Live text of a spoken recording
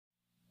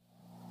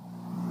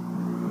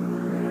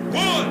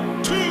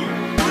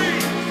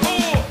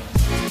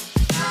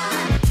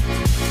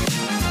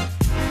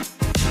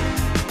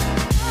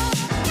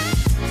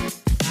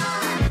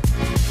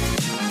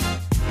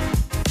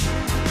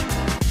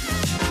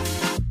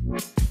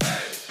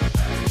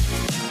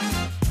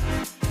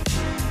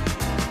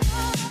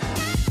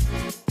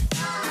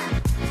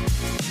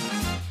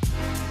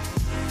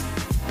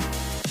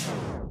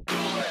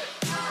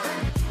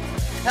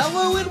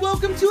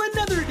welcome to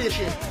another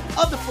edition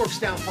of the Forks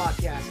Down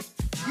Podcast,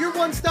 your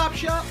one-stop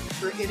shop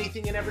for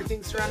anything and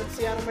everything surrounding the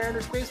Seattle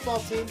Mariners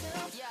baseball team.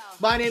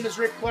 My name is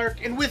Rick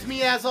Clark, and with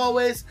me, as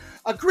always,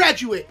 a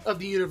graduate of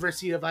the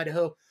University of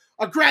Idaho,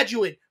 a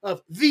graduate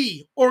of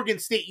the Oregon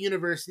State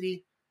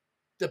University,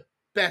 the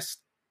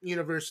best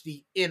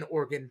university in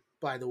Oregon,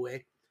 by the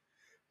way,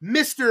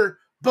 Mr.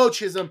 Bo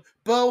Chisholm.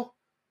 Bo,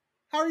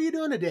 how are you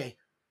doing today?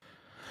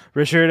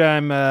 Richard,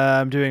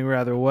 I'm doing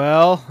rather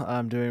well.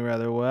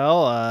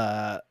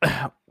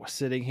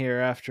 Sitting here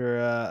after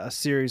a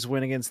series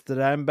win against the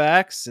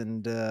Diamondbacks,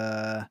 and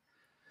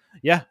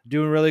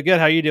doing really good.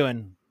 How you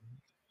doing?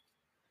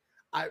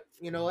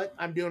 You know what?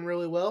 I'm doing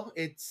really well.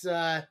 It's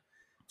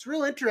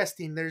real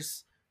interesting. The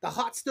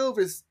hot stove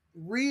is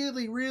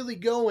really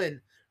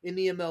going in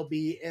the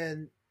MLB,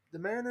 and the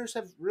Mariners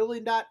have really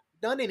not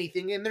done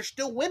anything, and they're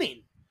still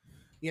winning.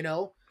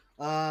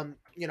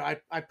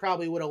 I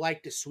probably would have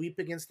liked to sweep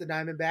against the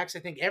Diamondbacks. I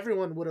think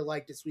everyone would have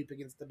liked to sweep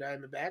against the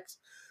Diamondbacks,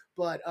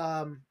 but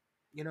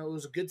it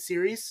was a good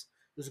series.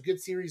 It was a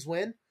good series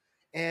win,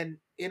 and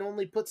it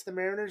only puts the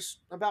Mariners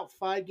about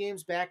 5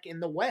 games back in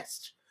the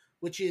West,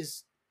 which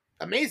is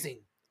amazing.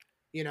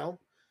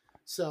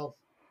 So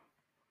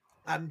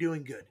I'm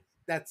doing good.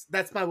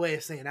 That's my way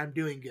of saying I'm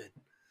doing good.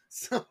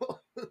 So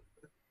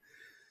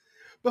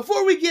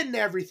before we get into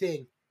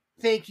everything,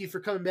 thank you for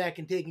coming back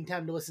and taking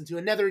time to listen to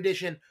another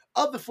edition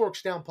of the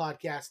Forks Down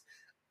Podcast.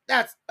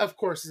 That's, of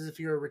course, as if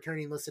you're a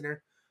returning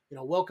listener.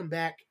 Welcome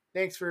back.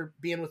 Thanks for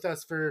being with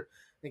us for,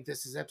 I think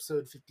this is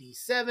episode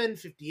 57,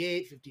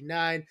 58,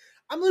 59.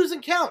 I'm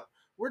losing count.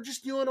 We're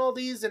just doing all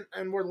these,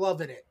 and we're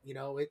loving it.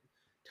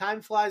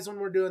 Time flies when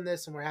we're doing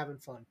this, and we're having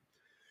fun.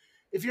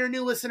 If you're a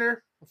new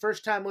listener, a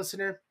first-time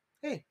listener,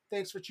 hey,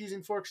 thanks for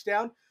choosing Forks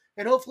Down,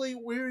 and hopefully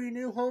we're your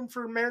new home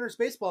for Mariners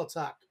baseball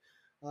talk.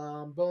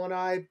 Bo and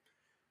I,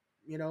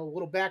 a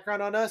little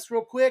background on us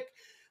real quick.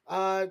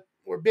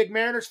 We're big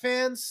Mariners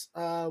fans.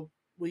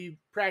 We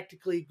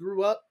practically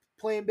grew up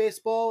playing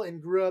baseball and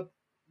grew up,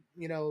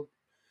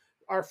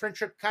 our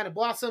friendship kind of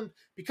blossomed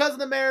because of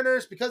the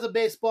Mariners, because of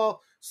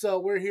baseball. So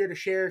we're here to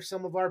share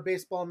some of our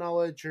baseball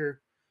knowledge,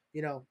 or,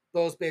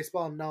 Bo's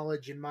baseball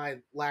knowledge and my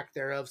lack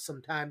thereof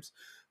sometimes.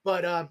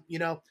 But,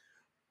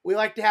 we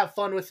like to have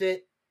fun with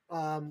it.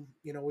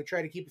 We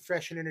try to keep it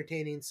fresh and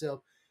entertaining.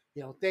 So,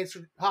 thanks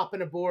for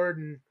hopping aboard,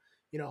 and,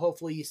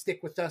 hopefully you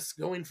stick with us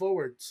going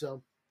forward.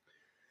 So,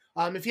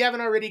 if you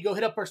haven't already, go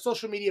hit up our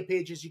social media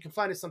pages. You can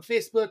find us on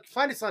Facebook,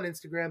 find us on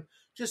Instagram.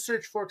 Just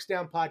search Forks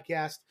Down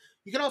Podcast.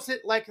 You can also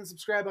hit like and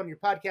subscribe on your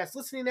podcast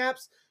listening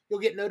apps. You'll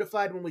get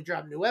notified when we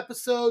drop new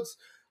episodes.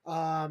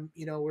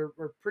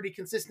 We're pretty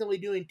consistently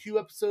doing 2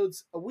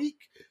 episodes a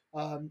week.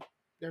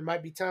 There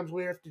might be times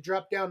where we have to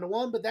drop down to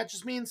 1, but that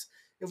just means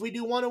if we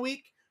do 1 a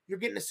week, you're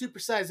getting a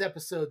supersized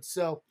episode.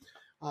 So,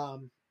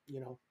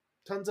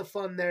 tons of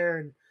fun there,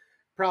 and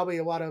probably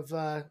a lot of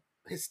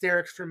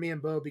hysterics from me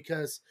and Bo,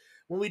 because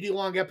when we do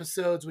long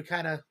episodes, we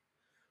kind of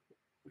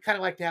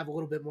like to have a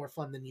little bit more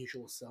fun than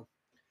usual. So,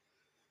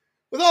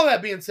 with all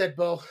that being said,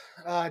 Bo,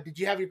 did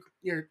you have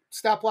your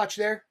stopwatch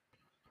there?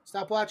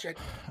 Stopwatch?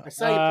 I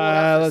saw you pull it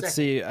out. Let's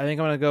see. I think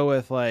I'm going to go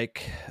with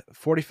like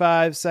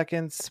 45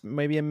 seconds,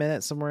 maybe a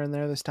minute, somewhere in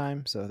there this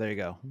time. So there you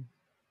go.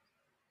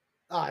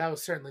 Oh, that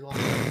was certainly long.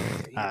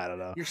 I don't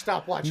know. Your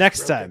stopwatch.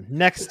 Next time.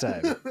 Next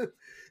time.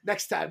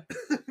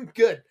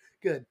 Good.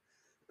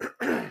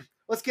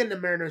 Let's get into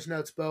Mariners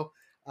notes, Bo.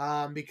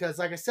 Because,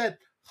 like I said,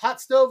 hot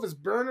stove is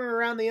burning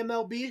around the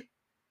MLB,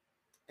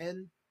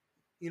 and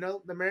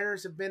the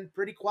Mariners have been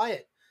pretty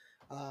quiet.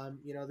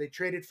 They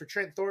traded for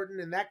Trent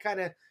Thornton, and that kind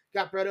of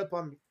got brought up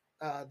on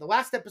the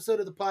last episode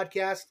of the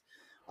podcast.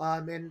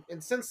 And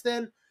since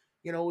then,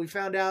 we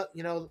found out,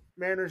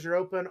 Mariners are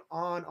open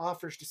on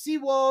offers to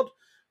Sewald.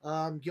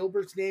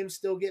 Gilbert's name's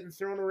still getting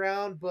thrown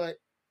around, but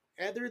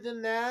other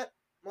than that,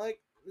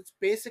 it's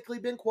basically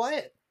been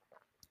quiet.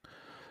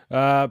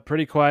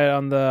 Pretty quiet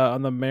on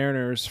the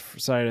Mariners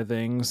side of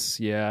things.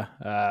 Yeah.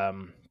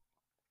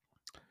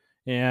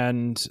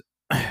 And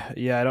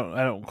yeah, I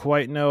don't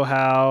quite know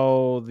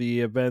how the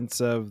events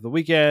of the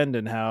weekend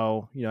and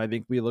how, I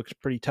think we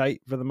looked pretty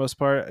tight for the most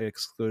part,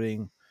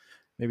 excluding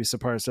maybe some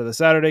parts of the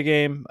Saturday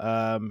game,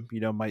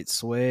 might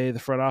sway the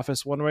front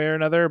office one way or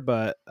another,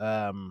 but,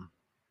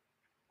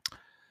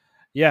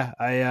 yeah,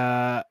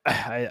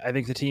 I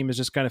think the team is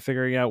just kind of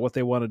figuring out what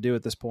they want to do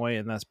at this point,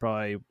 and that's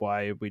probably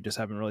why we just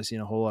haven't really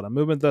seen a whole lot of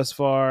movement thus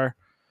far.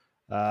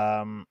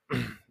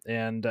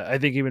 And I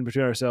think even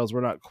between ourselves, we're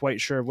not quite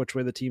sure of which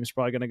way the team's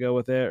probably going to go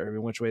with it, or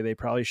even which way they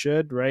probably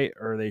should, right?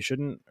 Or they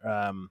shouldn't.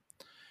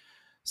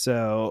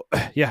 So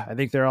yeah, I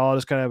think they're all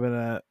just kind of in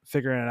a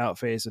figuring it out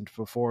phase and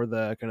before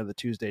the kind of the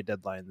Tuesday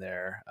deadline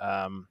there.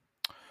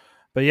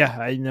 But yeah,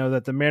 I know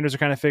that the Mariners are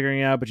kind of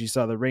figuring out, but you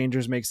saw the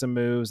Rangers make some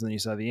moves, and then you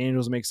saw the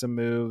Angels make some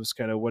moves.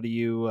 Kind of what do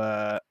you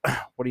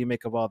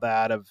make of all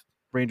that? Of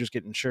Rangers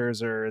getting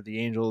Scherzer, the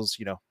Angels,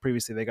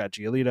 previously they got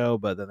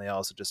Giolito, but then they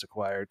also just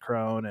acquired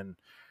Crone and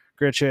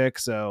Grichuk.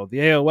 So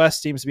the AL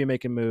West seems to be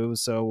making moves.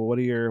 So what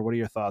are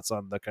your thoughts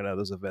on the kind of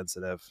those events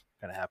that have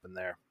kind of happened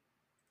there?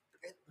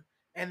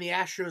 and the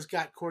Astros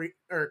got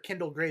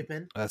Kendall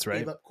Graveman. That's right.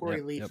 Gave up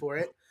Corey Lee Yep. for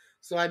it.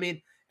 So I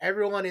mean,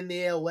 everyone in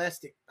the AL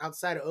West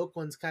outside of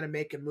Oakland's kind of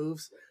making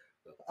moves.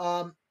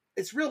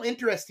 It's real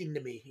interesting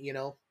to me.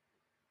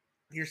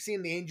 You're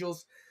seeing the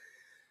Angels.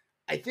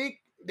 I think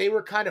they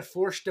were kind of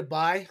forced to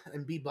buy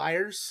and be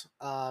buyers.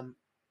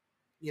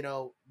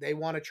 They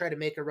want to try to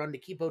make a run to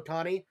keep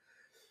Ohtani.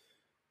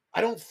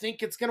 I don't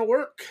think it's gonna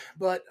work,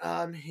 but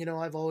I've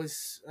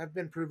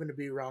been proven to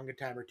be wrong a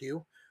time or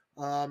two.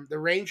 The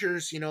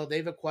Rangers,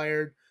 they've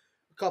acquired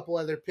a couple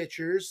other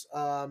pitchers.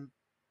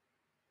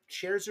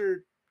 Scherzer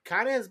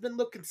kind of has been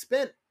looking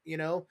spent.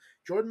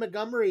 Jordan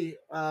Montgomery.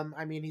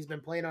 He's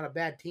been playing on a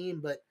bad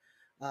team, but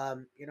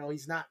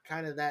he's not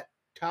kind of that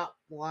top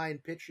line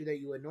pitcher that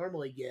you would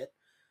normally get.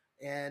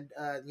 And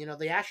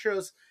the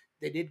Astros,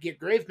 they did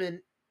get Graveman,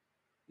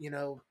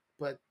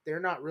 but they're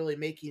not really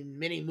making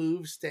many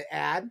moves to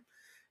add.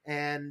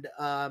 And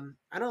I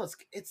don't know,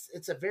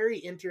 it's a very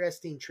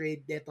interesting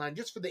trade deadline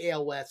just for the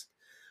AL West.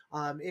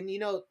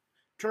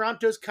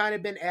 Toronto's kind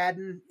of been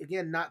adding,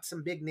 again, not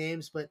some big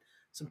names, but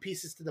some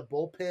pieces to the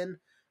bullpen.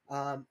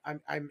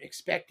 I'm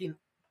expecting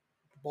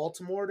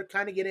Baltimore to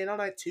kind of get in on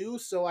it too.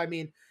 So I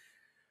mean,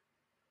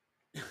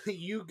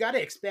 you got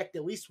to expect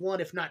at least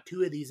one, if not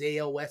two, of these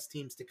AL West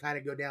teams to kind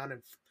of go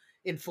down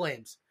in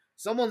flames.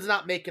 Someone's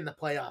not making the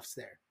playoffs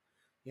there.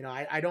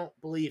 I don't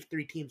believe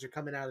three teams are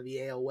coming out of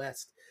the AL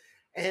West.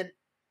 And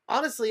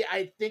honestly,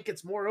 I think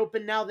it's more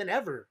open now than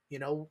ever.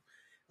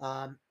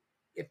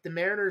 If the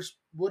Mariners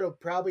would have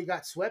probably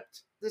got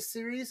swept this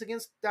series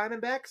against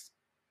Diamondbacks,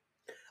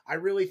 I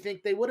really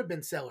think they would have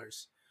been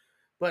sellers.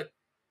 But,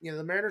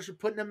 the Mariners are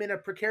putting them in a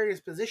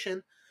precarious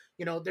position.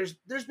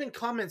 There's been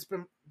comments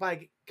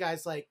by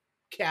guys like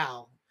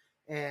Cal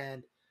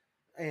and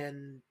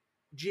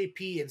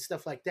JP and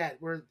stuff like that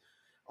where,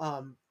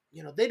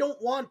 they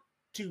don't want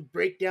to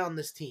break down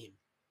this team.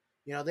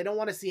 They don't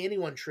want to see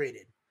anyone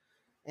traded.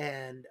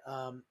 And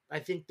I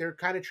think they're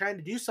kind of trying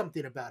to do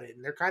something about it.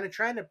 And they're kind of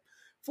trying to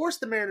force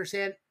the Mariners'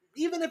 hand,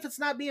 even if it's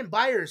not being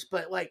buyers,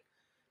 but like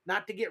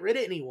not to get rid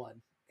of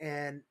anyone.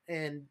 And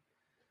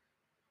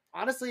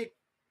honestly, it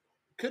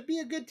could be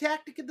a good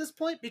tactic at this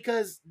point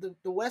because the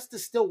West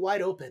is still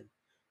wide open.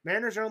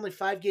 Mariners are only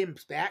 5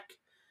 games back.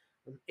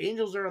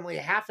 Angels are only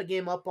half a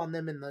game up on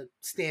them in the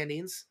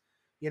standings,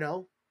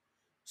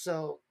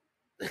 So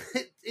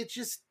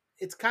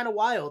it's kind of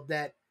wild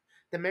that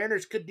the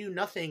Mariners could do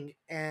nothing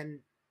and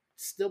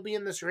still be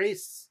in this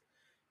race,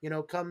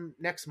 come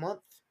next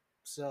month.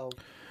 So,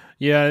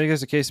 yeah, I think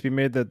there's a case to be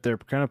made that they're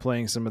kind of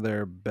playing some of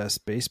their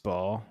best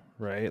baseball,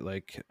 right?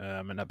 Like,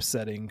 and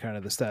upsetting kind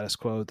of the status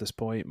quo at this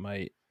point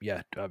might,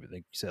 like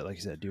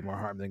you said, do more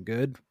harm than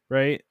good,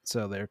 right?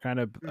 So they're kind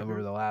of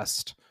over the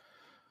last,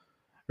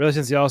 really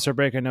since the All-Star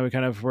break, I know we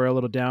kind of were a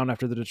little down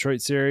after the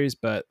Detroit series,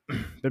 but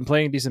been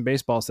playing decent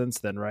baseball since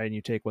then, right? And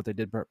you take what they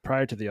did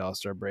prior to the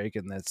All-Star break,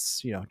 and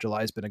that's,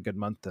 July's been a good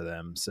month to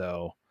them.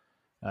 So,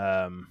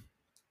 I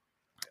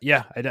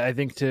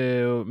think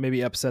to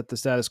maybe upset the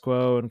status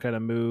quo and kind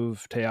of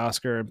move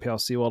Teoscar and Pale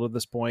Sewell at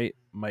this point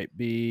might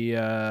be,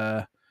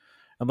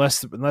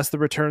 unless the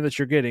return that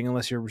you're getting,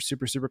 unless you're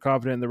super, super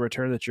confident in the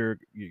return that you're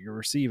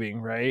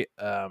receiving, right?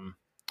 I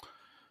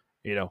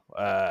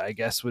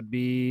guess would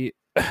be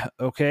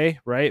okay,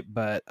 right?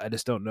 But I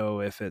just don't know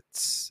if it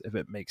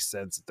makes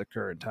sense at the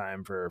current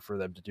time for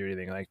them to do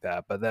anything like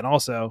that. But then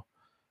also,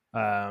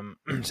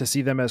 to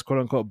see them as quote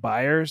unquote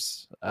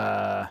buyers,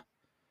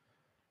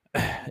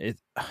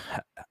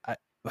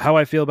 how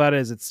I feel about it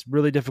is it's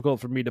really difficult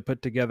for me to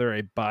put together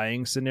a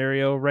buying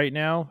scenario right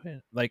now,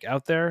 like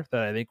out there,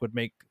 that I think would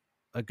make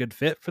a good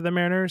fit for the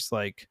Mariners.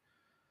 Like,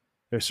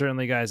 there's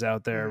certainly guys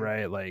out there,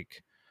 right?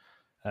 Like,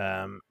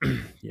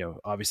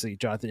 obviously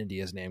Jonathan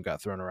India's name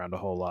got thrown around a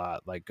whole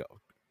lot. Like,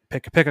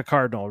 pick a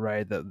Cardinal,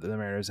 right? The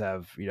Mariners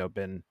have,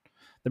 been,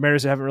 the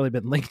Mariners haven't really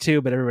been linked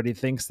to, but everybody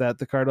thinks that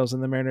the Cardinals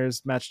and the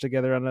Mariners match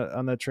together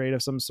on a trade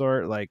of some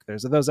sort. Like,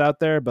 there's those out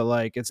there, but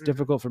like, it's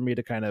difficult for me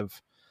to kind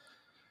of,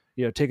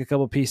 take a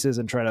couple pieces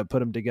and try to put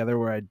them together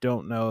where I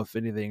don't know if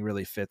anything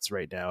really fits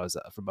right now as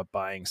from a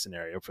buying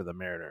scenario for the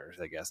Mariners.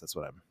 I guess that's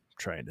what I'm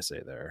trying to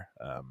say there.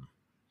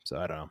 So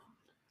I don't know.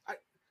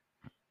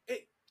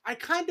 I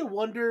kind of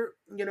wonder,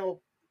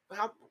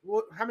 how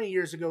many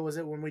years ago was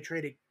it when we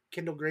traded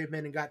Kendall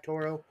Graveman and got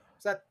Toro?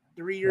 Was that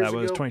 3 years ago?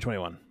 That was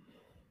 2021.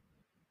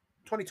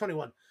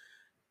 2021.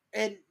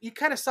 And you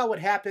kind of saw what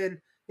happened.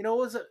 It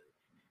was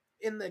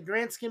in the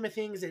grand scheme of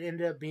things, it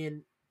ended up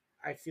being,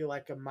 I feel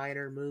like, a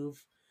minor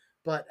move.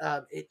 But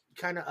it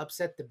kind of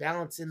upset the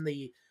balance in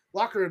the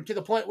locker room to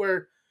the point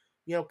where,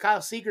 Kyle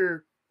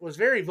Seager was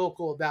very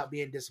vocal about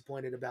being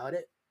disappointed about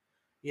it,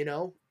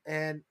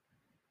 and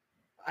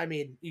I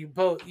mean, you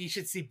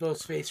should see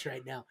Bo's face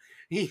right now.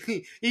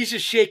 He's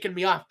just shaking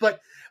me off.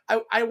 But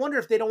I wonder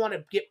if they don't want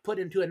to get put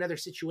into another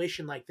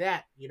situation like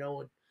that,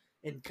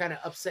 and kind of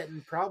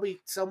upsetting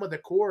probably some of the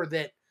core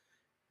that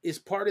is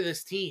part of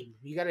this team.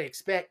 You got to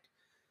expect,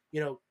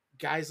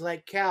 guys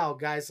like Cal,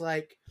 guys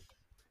like,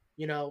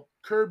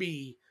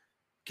 Kirby,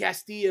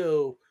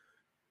 Castillo,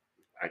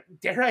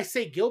 dare I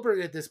say Gilbert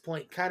at this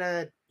point, kind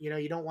of,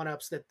 you don't want to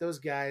upset those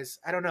guys.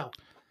 I don't know.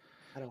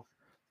 I don't.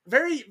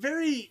 Very,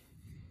 very,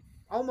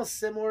 almost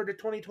similar to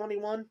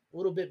 2021. A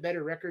little bit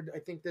better record, I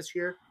think, this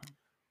year.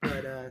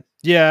 But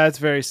Yeah, it's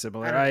very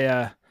similar. I don't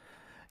know.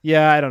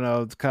 Yeah, I don't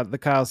know the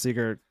Kyle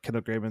Seager,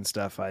 Kendall Graveman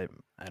stuff. I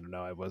don't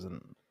know. I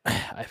wasn't.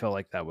 I felt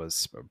like that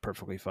was a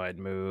perfectly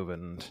fine move,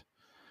 and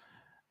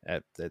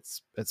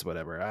it's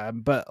whatever.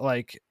 But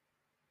like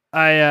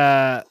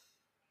I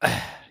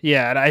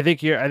yeah, and I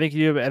think you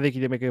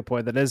did make a good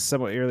point that is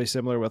somewhat eerily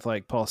similar with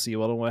like Paul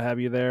Sewell and what have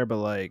you there, but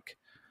like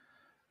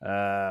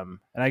and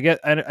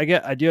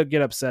I do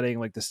get upsetting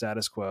like the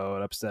status quo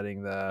and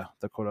upsetting the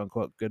quote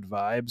unquote good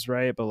vibes,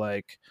 right? But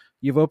like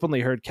you've openly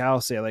heard Cal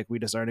say like we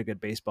just aren't a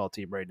good baseball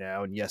team right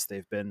now, and yes,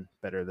 they've been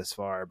better this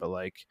far, but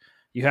like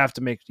you have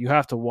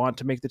to want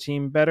to make the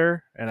team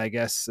better, and I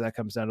guess that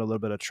comes down to a little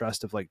bit of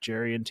trust of like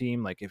Jerry and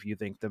team, like if you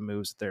think the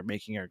moves that they're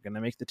making are going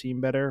to make the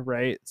team better,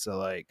 right? So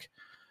like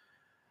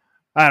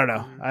I don't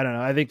know. Mhm. I don't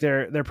know. I think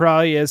there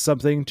probably is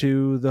something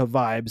to the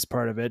vibes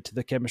part of it, to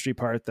the chemistry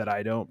part that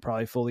I don't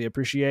probably fully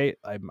appreciate.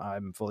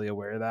 I'm fully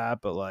aware of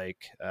that, but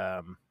like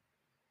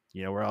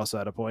we're also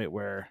at a point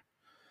where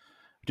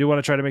I do want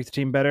to try to make the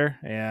team better,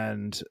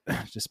 and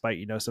despite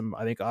some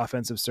I think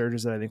offensive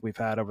surges that I think we've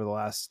had over the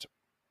last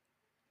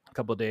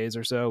couple of days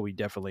or so, we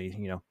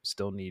definitely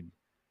still need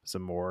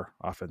some more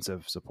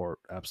offensive support.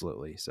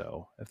 Absolutely.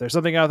 So if there's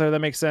something out there that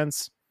makes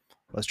sense,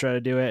 let's try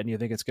to do it. And you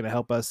think it's going to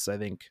help us, I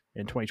think,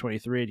 in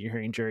 2023, and you're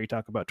hearing Jerry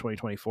talk about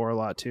 2024 a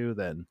lot too,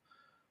 then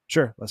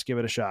sure, let's give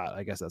it a shot.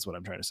 I guess that's what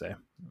I'm trying to say.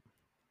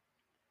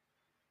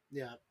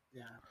 Yeah,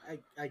 yeah,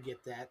 I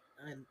get that,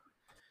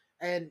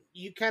 and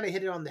you kind of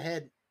hit it on the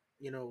head,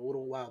 a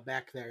little while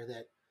back there.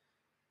 That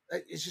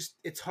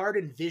it's hard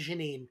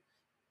envisioning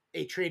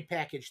a trade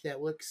package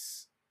that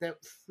looks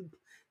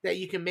that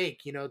you can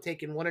make.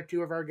 Taking one or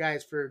two of our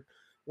guys for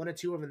one or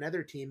two of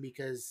another team,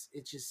 because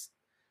it's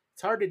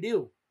hard to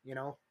do.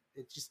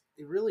 It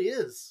really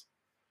is.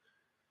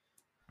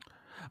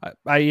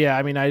 Yeah,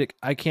 I But mean,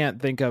 I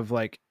can't think of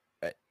like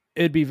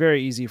it'd be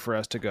very easy for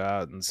us to go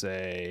out and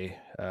say,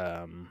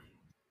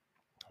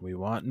 we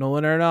want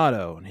Nolan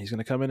Arenado and he's going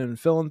to come in and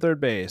fill in third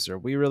base, or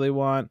we really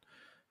want,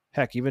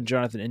 heck, even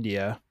Jonathan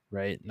India,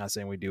 right? Not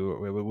saying we do,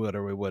 we would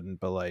or we wouldn't,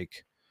 but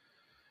like,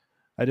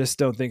 I just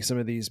don't think some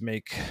of these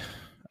make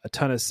a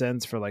ton of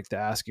sense for like the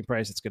asking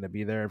price that's going to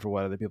be there and for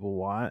what other people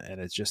want. And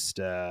it's just,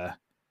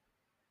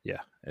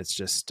 yeah, it's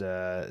just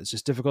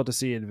difficult to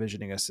see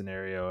envisioning a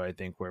scenario, I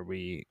think, where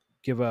we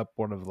give up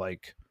one of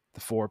like the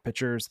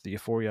the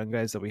four young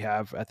guys that we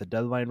have at the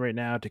deadline right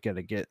now to kind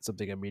of get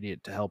something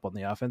immediate to help on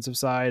the offensive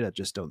side. That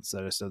just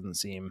doesn't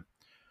seem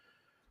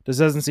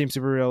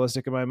super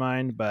realistic in my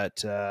mind.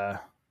 But I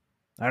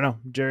don't know.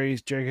 Jerry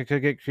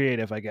could get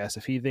creative, I guess,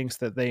 if he thinks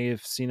that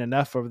they've seen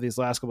enough over these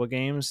last couple of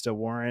games to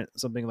warrant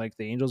something like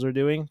the Angels are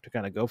doing to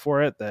kind of go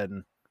for it.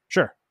 Then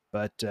sure,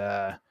 but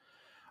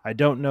I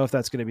don't know if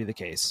that's going to be the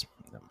case.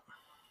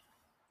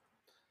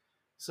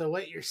 so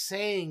what you're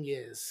saying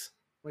is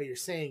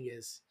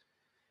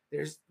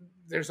there's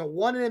there's a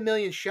 1 in a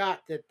million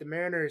shot that the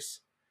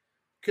Mariners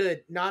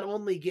could not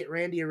only get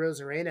Randy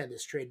Arozarena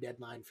this trade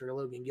deadline for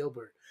Logan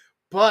Gilbert,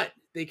 but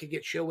they could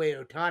get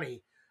Shohei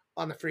Ohtani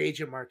on the free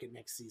agent market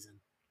next season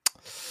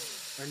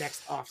or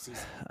next off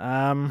season.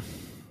 Um,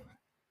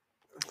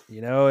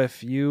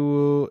 if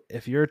you're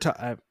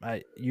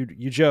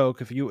you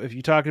joke if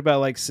you talked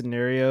about like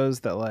scenarios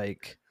that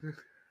like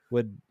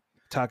would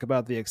talk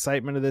about the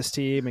excitement of this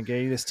team and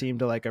getting this team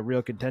to like a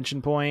real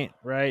contention point,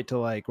 right? To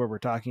like where we're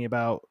talking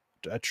about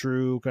a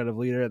true kind of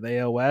leader in the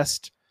AL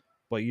West.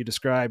 What you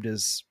described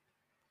is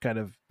kind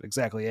of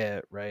exactly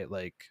it, right?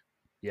 Like,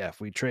 yeah, if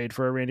we trade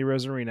for a Randy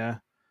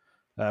Rosarina,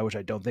 which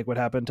I don't think would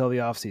happen until the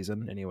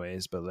offseason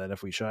anyways, but then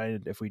if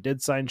we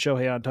did sign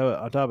Shohei on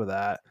top of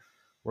that,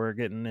 we're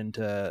getting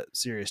into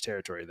serious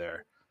territory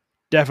there.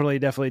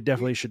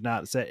 Definitely should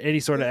not set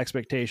any sort of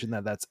expectation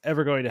that that's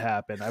ever going to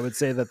happen. I would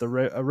say that the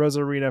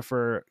Rosarina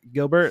for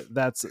Gilbert,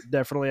 that's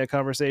definitely a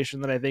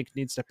conversation that I think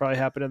needs to probably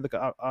happen in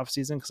the off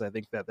season, because I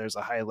think that there's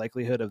a high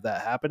likelihood of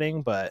that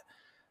happening. But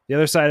the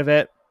other side of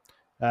it,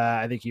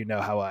 I think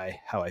how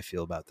I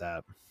feel about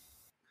that.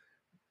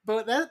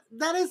 But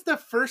that is the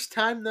first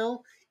time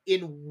though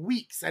in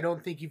weeks I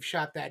don't think you've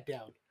shot that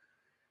down.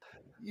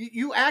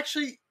 You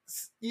actually,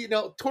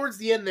 towards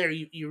the end there,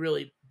 you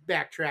really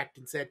backtracked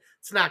and said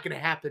it's not going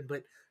to happen,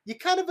 but you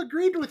kind of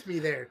agreed with me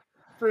there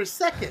for a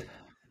second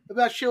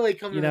about Shohei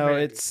coming to the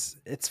Mariners.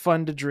 It's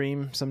fun to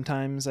dream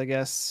sometimes, I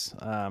guess.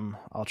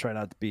 I'll try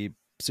not to be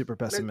super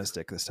But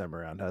pessimistic this time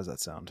around. How does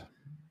that sound?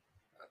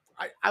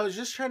 I was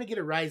just trying to get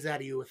a rise out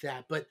of you with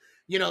that, but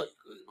you know,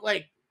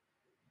 like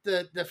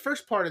the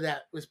first part of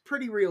that was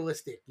pretty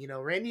realistic.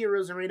 Randy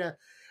Rosarena,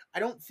 I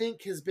don't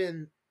think has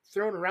been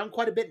thrown around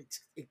quite a bit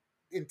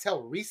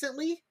until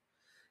recently.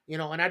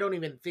 And I don't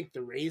even think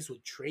the Rays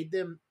would trade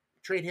him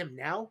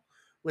now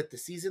with the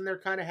season they're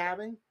kind of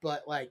having.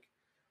 But like,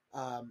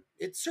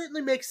 it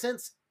certainly makes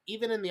sense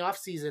even in the off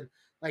season.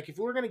 Like if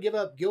we're gonna give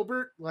up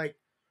Gilbert, like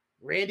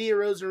Randy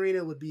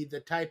Rosarena would be the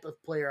type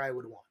of player I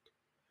would want.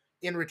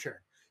 in return.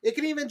 It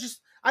can even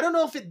just, I don't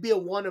know if it'd be a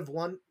one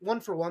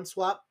for one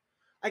swap.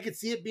 I could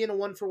see it being a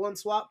 1-for-1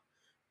 swap,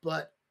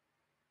 but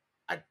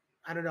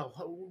I don't know.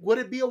 Would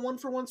it be a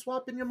 1-for-1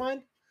 swap in your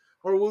mind?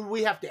 Or would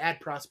we have to add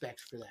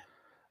prospects for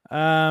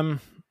that?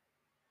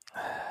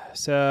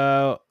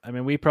 So I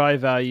mean, we probably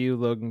value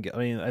Logan. I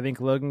mean, I think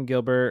Logan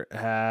Gilbert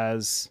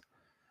has.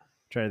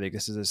 Trying to think,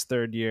 this is his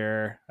third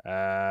year.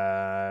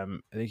 I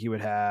think he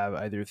would have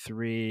either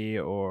 3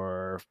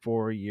 or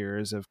 4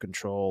 years of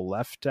control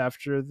left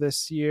after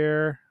this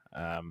year.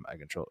 I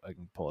can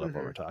pull it up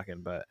while we're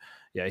talking, but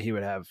yeah, he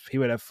would have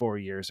 4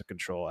 years of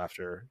control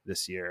after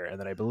this year, and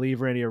then I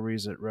believe Randy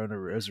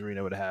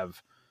Rosarina would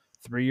have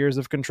 3 years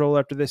of control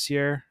after this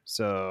year.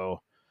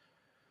 So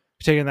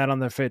taking out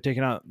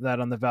that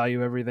on the value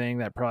of everything,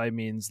 that probably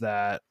means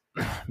that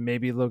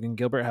maybe Logan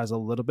Gilbert has a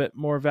little bit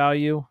more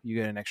value. You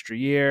get an extra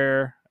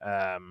year,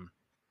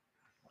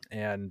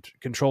 and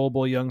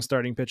controllable young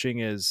starting pitching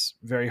is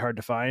very hard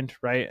to find,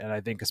 right? And I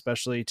think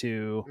especially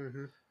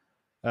to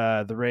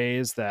the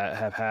Rays that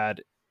have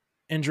had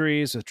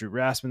injuries with Drew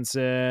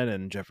Rasmussen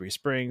and Jeffrey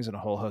Springs and a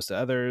whole host of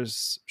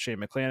others. Shane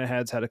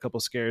McClanahan's had a couple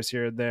scares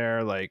here and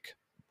there. Like,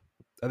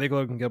 I think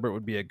Logan Gilbert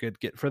would be a good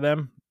get for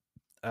them.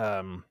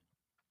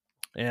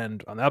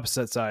 And on the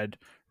opposite side,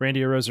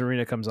 Randy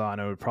Rosarina comes on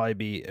and would probably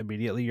be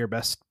immediately your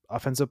best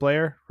offensive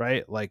player,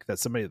 right? Like,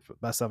 that's somebody, the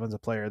best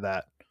offensive player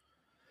that,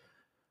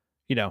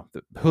 you know,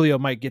 Julio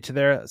might get to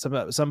there at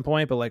some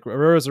point, but like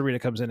Rosarina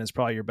comes in as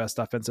probably your best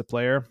offensive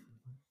player.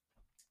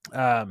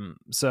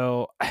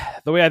 So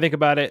the way I think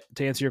about it,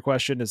 to answer your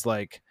question, is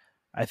like,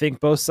 I think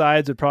both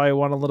sides would probably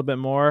want a little bit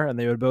more, and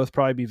they would both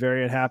probably be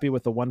very unhappy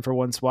with the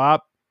 1-for-1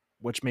 swap,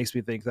 which makes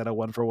me think that a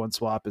 1-for-1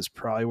 swap is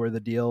probably where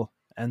the deal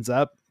ends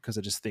up, because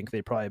I just think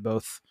they probably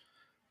both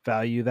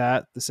value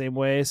that the same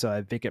way. So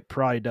I think it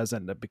probably does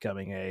end up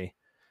becoming a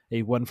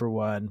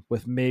 1-for-1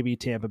 with maybe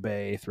Tampa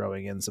Bay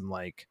throwing in some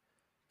like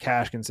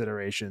cash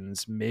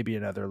considerations, maybe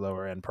another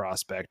lower end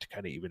prospect to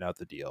kind of even out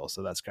the deal.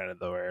 So that's kind of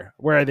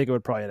where I think it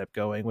would probably end up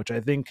going, which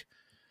I think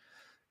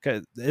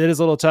it is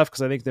a little tough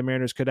because I think the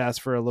Mariners could ask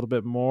for a little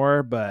bit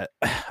more, but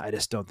I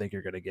just don't think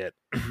you're going to get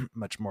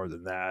much more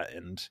than that.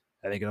 And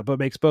I think it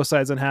makes both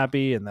sides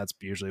unhappy, and that's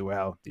usually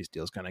how these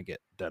deals kind of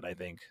get done, I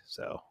think.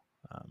 So,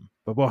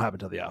 but won't happen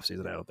until the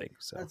offseason, I don't think.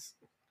 So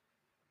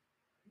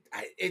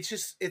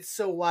it's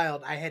so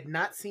wild. I had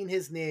not seen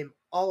his name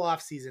all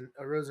offseason,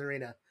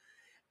 Rosarina,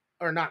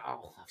 or not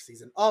all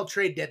offseason, all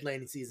trade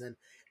deadline season.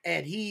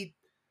 And he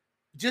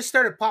just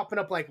started popping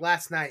up like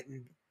last night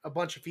in a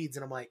bunch of feeds.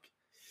 And I'm like,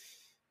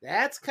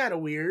 that's kind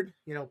of weird.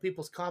 You know,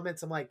 people's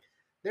comments, I'm like,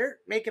 they're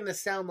making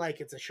this sound like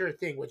it's a sure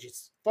thing, which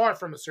is far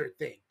from a sure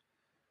thing.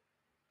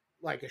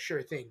 Like a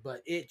sure thing,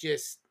 but it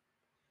just,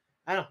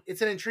 I don't know.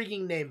 It's an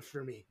intriguing name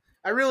for me.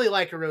 I really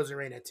like a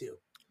Rosarina too.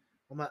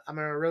 I'm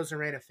a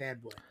Rosarina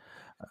fanboy.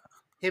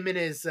 Him in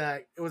his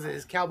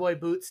his cowboy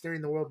boots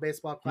during the World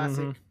Baseball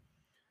Classic.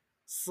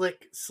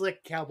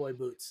 Slick cowboy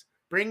boots.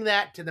 Bring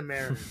that to the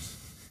Mariners.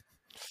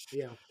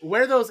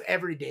 Wear those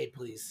every day,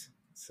 please.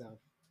 So,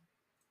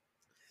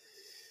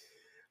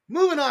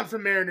 moving on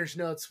from Mariners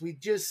notes, we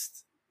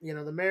just,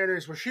 the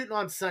Mariners, we're shooting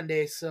on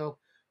Sunday, so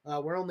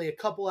we're only a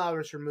couple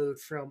hours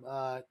removed from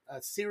a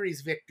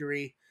series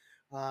victory.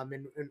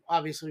 And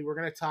obviously, we're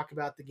going to talk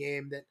about the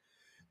game that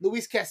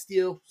Luis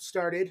Castillo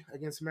started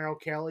against Merrill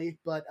Kelly.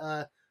 But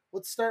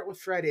let's start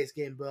with Friday's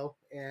game, Bo.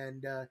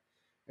 And I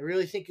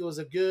really think it was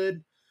a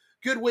good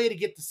way to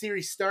get the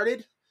series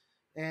started.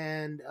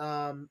 And,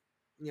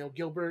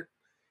 Gilbert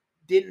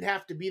didn't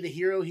have to be the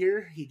hero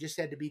here. He just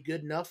had to be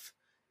good enough.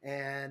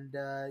 And,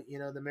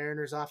 the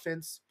Mariners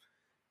offense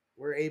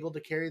were able to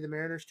carry the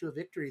Mariners to a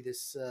victory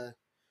this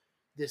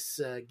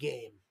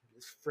game,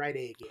 this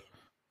Friday game.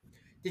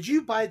 Did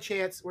you, by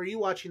chance, were you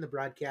watching the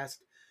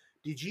broadcast?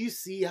 Did you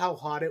see how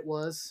hot it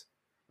was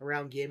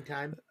around game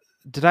time?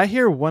 Did I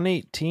hear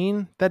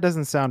 118? That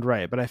doesn't sound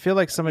right, but I feel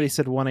like somebody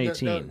said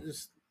 118.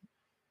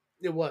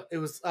 No, it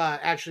was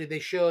actually, they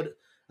showed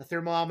a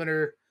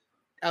thermometer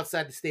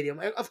outside the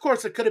stadium. Of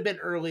course, it could have been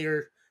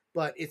earlier,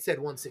 but it said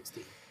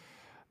 116.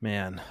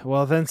 Man,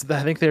 well, then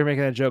I think they were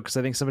making a joke because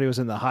I think somebody was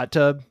in the hot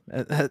tub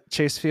at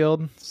Chase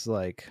Field. It's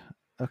like,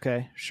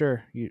 okay,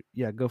 sure,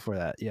 go for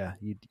that. Yeah,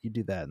 you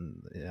do that,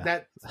 and yeah.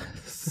 That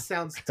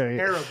sounds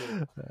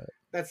terrible.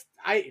 That's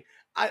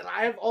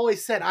I've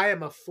always said I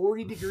am a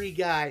 40-degree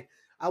guy.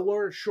 I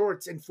wear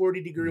shorts in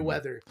 40-degree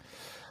weather,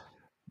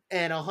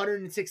 and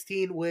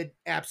 116 would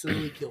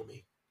absolutely kill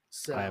me.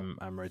 So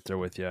I'm right there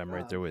with you. I'm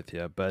right there with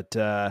you. But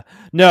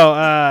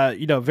no,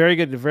 very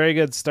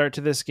good start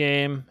to this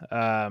game.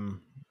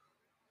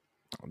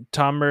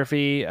 Tom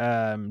Murphy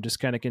just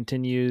kind of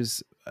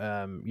continues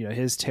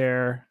his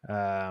tear.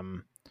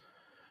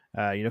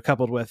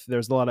 Coupled with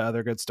there's a lot of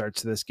other good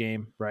starts to this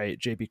game, right?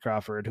 JP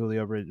Crawford,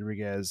 Julio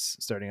Rodriguez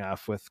starting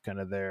off with kind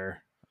of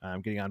their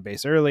getting on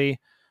base early,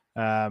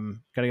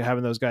 kind of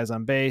having those guys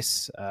on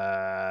base,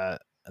 and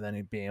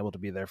then being able to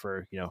be there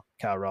for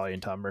Cal Raleigh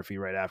and Tom Murphy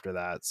right after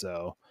that.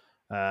 So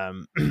a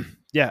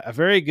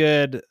very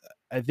good.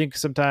 I think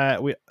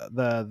sometimes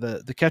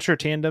the catcher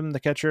tandem, the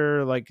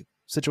catcher like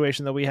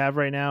situation that we have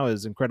right now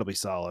is incredibly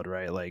solid,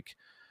 right? Like,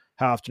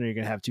 how often are you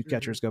going to have two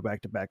catchers go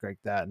back to back like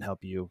that and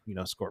help you,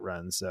 score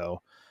runs?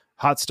 So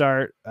hot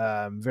start.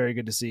 Very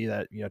good to see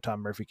that,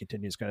 Tom Murphy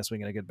continues kind of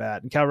swinging a good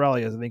bat. And Cal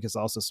Raleigh, I think, is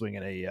also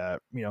swinging a,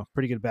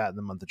 pretty good bat in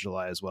the month of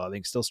July as well. I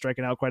think still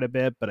striking out quite a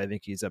bit, but I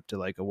think he's up to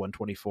like a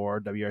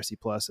 124 WRC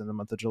plus in the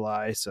month of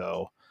July.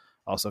 So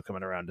also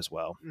coming around as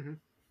well. Mm-hmm.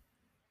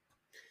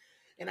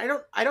 And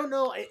I don't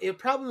know. It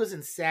probably was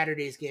in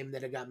Saturday's game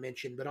that it got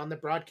mentioned, but on the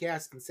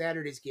broadcast in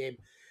Saturday's game,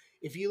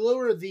 if you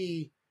lower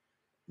the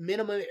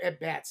minimum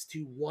at bats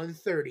to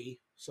 130,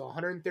 so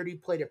 130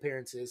 plate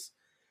appearances,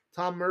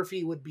 Tom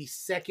Murphy would be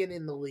second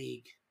in the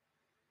league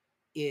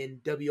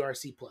in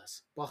WRC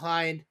plus,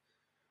 behind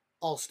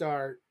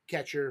All-Star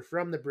catcher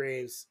from the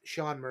Braves,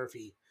 Sean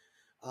Murphy.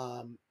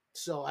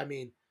 So I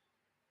mean,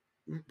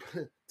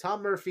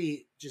 Tom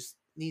Murphy just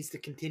needs to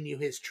continue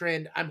his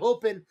trend. I'm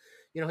hoping,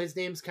 his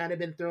name's kind of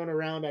been thrown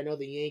around. I know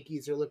the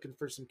Yankees are looking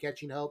for some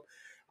catching help.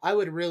 I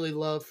would really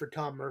love for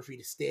Tom Murphy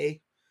to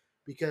stay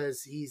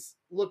because he's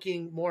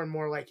looking more and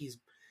more like he's,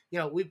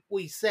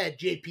 we said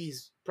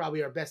JP's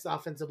probably our best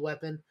offensive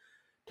weapon.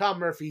 Tom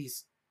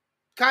Murphy's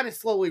kind of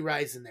slowly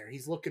rising there.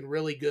 He's looking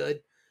really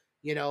good.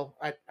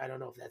 I don't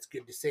know if that's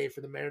good to say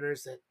for the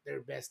Mariners that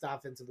their best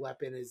offensive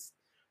weapon is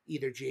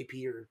either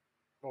JP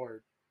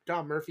or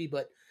Tom Murphy,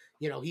 but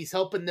he's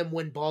helping them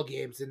win ball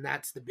games, and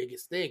that's the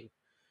biggest thing.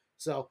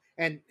 So,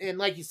 and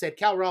like you said,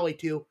 Cal Raleigh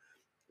too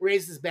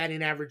raised his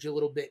batting average a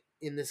little bit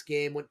in this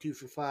game, went 2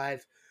 for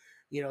 5.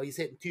 He's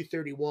hitting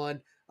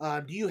 231.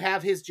 Do you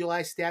have his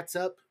July stats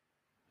up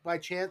by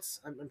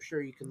chance? I'm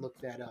sure you can look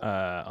that up.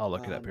 I'll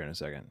look it up here in a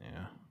second.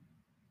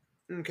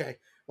 Yeah. Okay.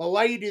 Well,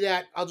 while you do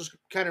that, I'll just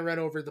kind of run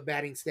over the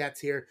batting stats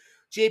here.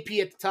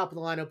 JP at the top of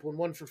the lineup went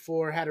 1 for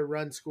 4, had a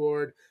run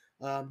scored.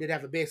 Did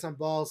have a base on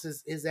balls.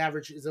 His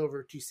average is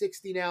over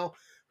 260 now.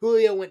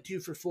 Julio went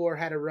 2 for 4,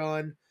 had a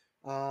run,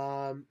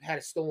 had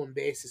a stolen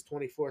base, his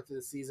 24th of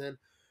the season.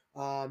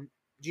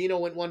 Gino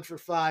went 1 for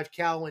 5.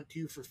 Cal went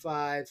 2 for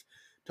 5.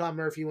 Tom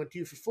Murphy went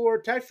 2 for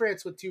 4. Ty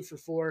France went 2 for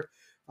 4.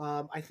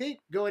 I think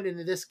going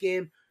into this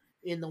game,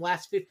 in the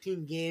last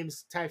 15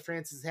 games, Ty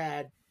France has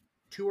had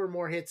 2 or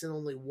more hits in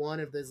only one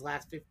of those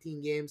last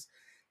 15 games.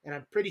 And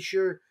I'm pretty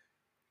sure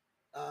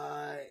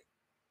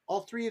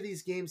all 3 of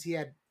these games he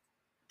had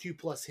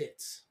 2+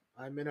 hits.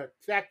 I'm gonna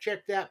fact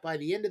check that by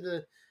the end of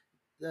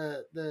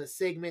the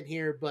segment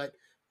here, but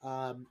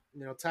Ty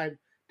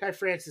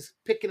France is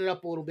picking it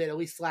up a little bit, at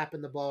least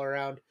slapping the ball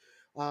around.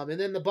 And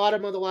then the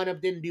bottom of the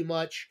lineup didn't do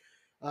much.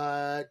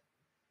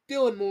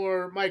 Dylan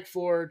Moore, Mike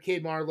Ford,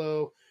 Cade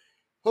Marlowe,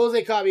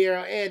 Jose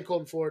Caballero, and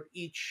Colton Ford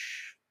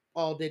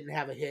all didn't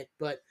have a hit,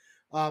 but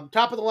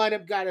top of the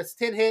lineup got us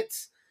 10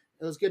 hits.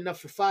 It was good enough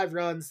for 5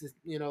 runs. It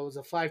was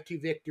a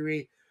 5-2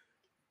 victory.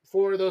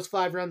 4 of those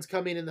 5 runs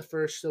coming in the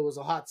first, so it was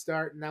a hot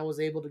start, and I was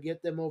able to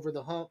get them over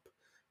the hump.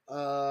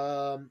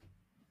 Tom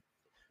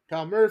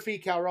Murphy,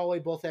 Cal Raleigh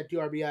both had 2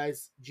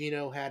 RBIs.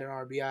 Gino had an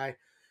RBI.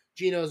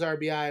 Gino's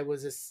RBI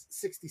was his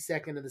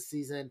 62nd of the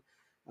season.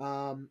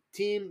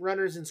 Team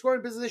runners in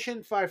scoring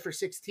position, 5 for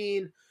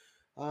 16.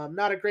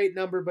 Not a great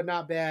number, but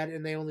not bad,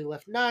 and they only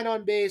left 9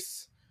 on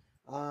base.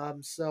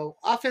 So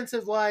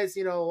offensive-wise,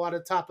 a lot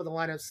of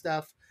top-of-the-lineup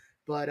stuff,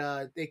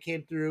 but they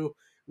came through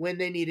when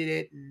they needed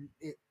it, and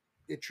it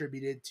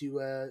attributed to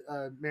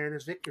a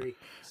Mariners victory.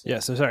 So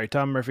sorry,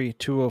 Tom Murphy,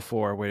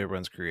 204 weighted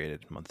runs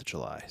created month of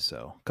July.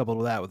 So coupled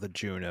with that with a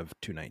June of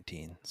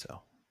 219.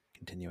 So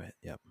continue it.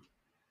 Yep.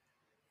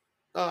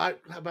 How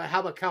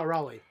about Cal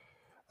Raleigh?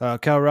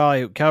 Cal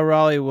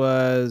Raleigh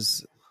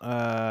was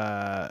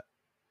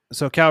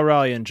so Cal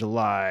Raleigh in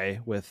July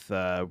with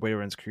weighted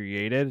runs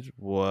created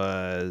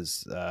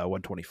was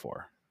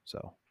 124.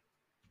 So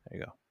there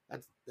you go.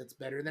 That's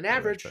better than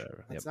average.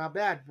 That's not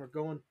bad. We're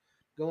going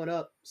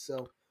up.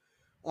 So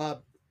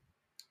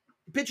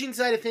pitching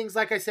side of things,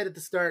 like I said at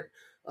the start,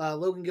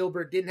 Logan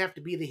Gilbert didn't have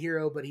to be the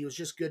hero, but he was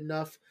just good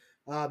enough.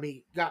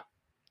 He got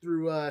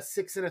through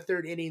 6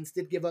 1/3 innings,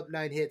 did give up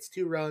 9 hits,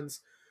 2 runs.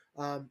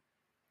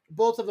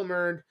 Both of them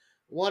earned.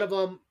 One of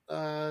them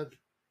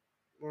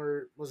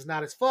was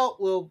not his fault.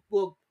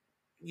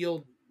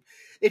 You'll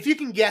if you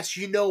can guess,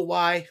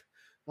 why.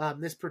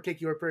 This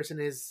particular person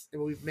is,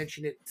 and we've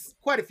mentioned it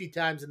quite a few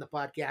times in the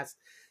podcast.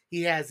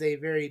 He has a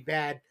very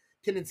bad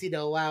tendency to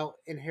allow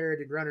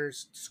inherited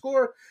runners to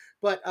score.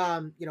 But,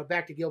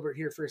 back to Gilbert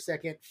here for a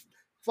second.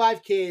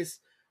 5 Ks,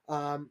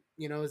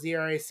 his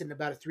ERA is sitting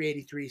about a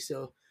 3.83.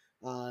 So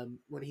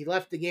when he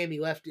left the game, he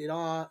left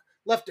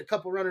a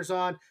couple runners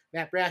on.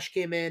 Matt Brash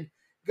came in,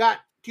 got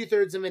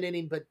 2/3 of an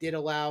inning, but did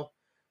allow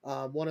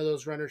one of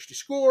those runners to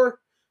score.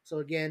 So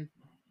again,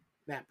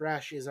 Matt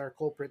Brash is our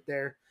culprit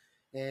there,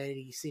 and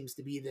he seems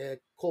to be the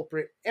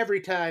culprit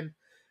every time.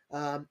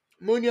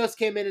 Munoz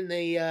came in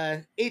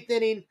the 8th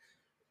inning,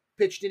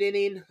 pitched an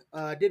inning,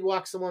 did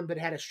walk someone, but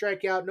had a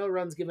strikeout, no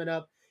runs given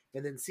up.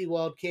 And then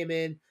Sewald came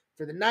in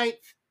for the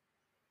 9th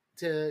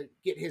to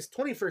get his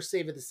 21st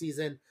save of the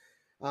season.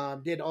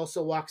 Did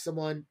also walk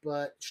someone,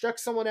 but struck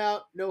someone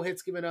out, no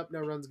hits given up, no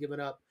runs given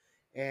up.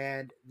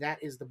 And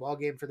that is the ball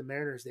game for the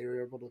Mariners. They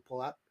were able to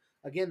pull out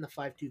again, the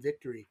 5-2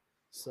 victory.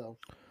 So,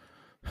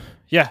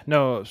 Yeah,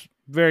 no,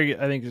 very.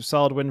 I think a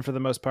solid win for the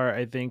most part.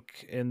 I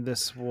think in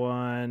this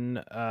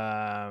one,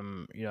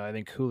 I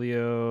think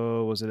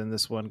Julio was it in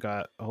this one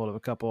got a hold of a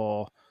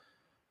couple.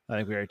 I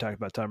think we already talked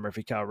about Tom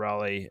Murphy, Cal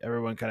Raleigh.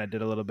 Everyone kind of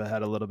had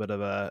a little bit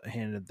of a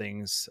hand in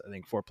things. I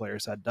think 4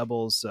 players had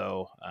doubles,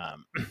 so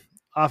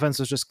offense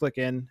was just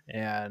clicking.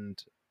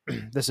 And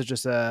this is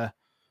just on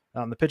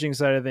the pitching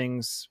side of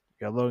things.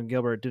 Logan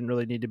Gilbert didn't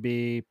really need to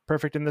be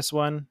perfect in this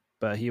one,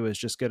 but he was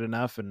just good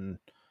enough and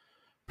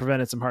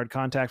prevented some hard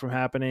contact from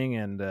happening.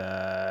 And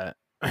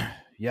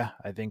yeah,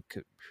 I think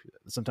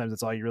sometimes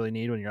that's all you really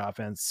need when your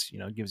offense,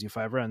 gives you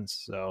 5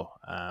 runs. So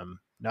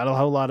not a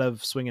whole lot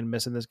of swing and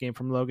miss in this game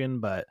from Logan,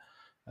 but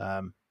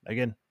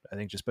again, I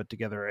think just put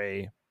together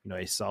a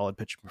solid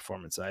pitching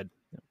performance side.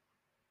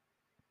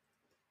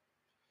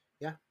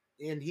 yeah,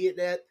 and he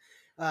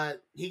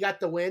got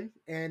the win,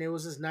 and it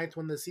was his 9th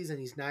win of the season.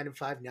 He's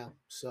 9-5 now.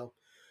 So,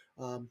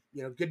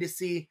 good to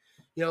see.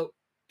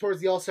 Towards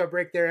the All-Star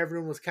break there,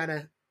 everyone was kind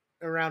of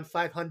around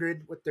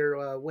 500 with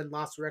their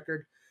win-loss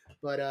record,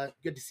 but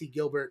good to see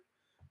Gilbert,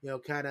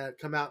 kind of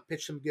come out,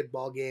 pitch some good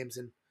ball games,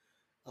 and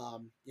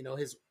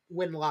his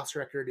win-loss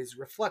record is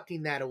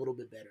reflecting that a little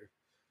bit better.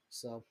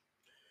 So,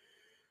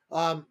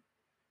 so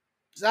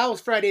that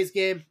was Friday's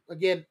game.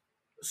 Again,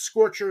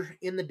 scorcher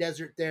in the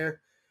desert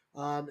there.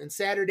 And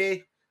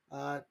Saturday,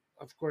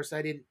 of course,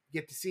 I didn't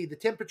get to see the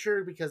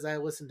temperature because I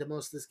listened to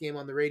most of this game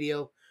on the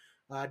radio.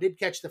 I did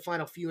catch the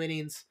final few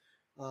innings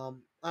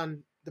on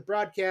the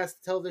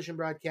broadcast, television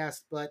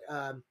broadcast, but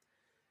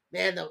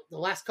man, the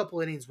last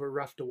couple innings were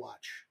rough to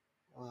watch.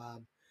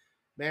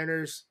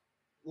 Mariners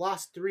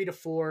lost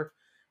 3-4,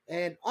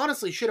 and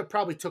honestly should have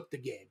probably took the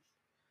game.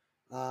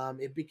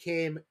 It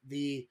became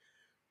the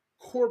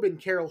Corbin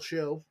Carroll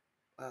show.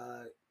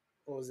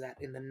 What was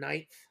that, in the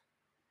 9th?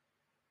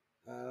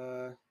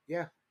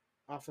 Yeah,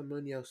 off of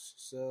Munoz.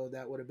 So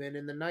that would have been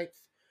in the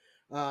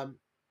 9th.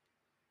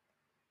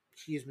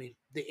 Excuse me,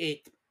 the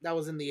 8th. That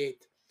was in the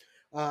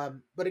 8th.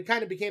 But it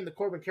kind of became the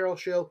Corbin Carroll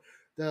show.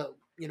 The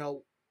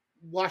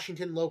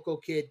Washington local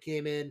kid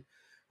came in.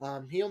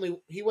 He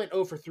went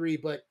 0 for 3,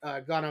 but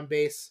got on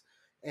base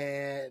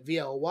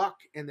via a walk,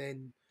 and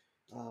then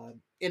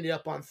ended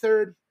up on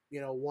third.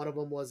 One of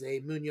them was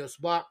a Munoz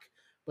walk,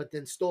 but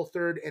then stole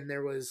third, and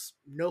there was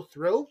no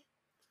throw.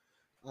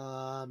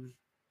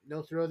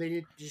 No throw.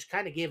 They just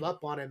kind of gave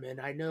up on him, and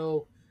I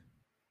know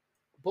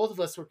both of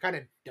us were kind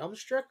of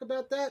dumbstruck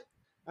about that.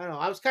 I don't know.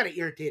 I was kind of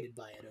irritated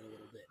by it a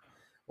little bit.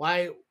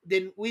 Why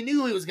didn't we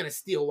knew he was going to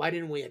steal? Why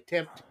didn't we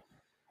attempt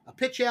a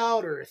pitch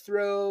out or a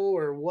throw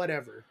or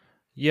whatever?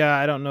 Yeah,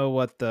 I don't know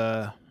what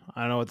the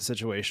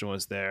situation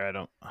was there. I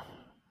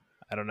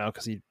don't know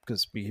because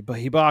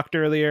he balked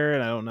earlier,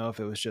 and I don't know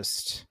if it was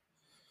just.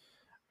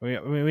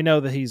 We know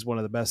that he's one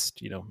of the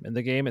best, in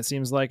the game. It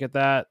seems like at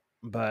that,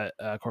 but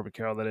Corbin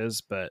Carroll that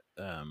is. But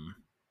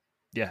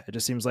yeah, it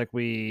just seems like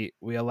we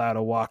allowed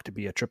a walk to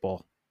be a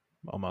triple,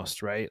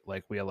 almost, right?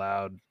 Like we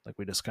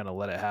just kind of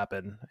let it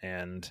happen,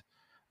 and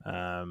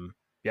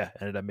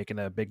ended up making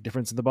a big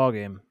difference in the ball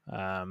game.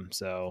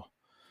 So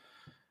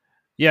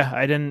yeah,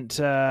 I didn't.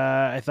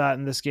 I thought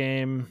in this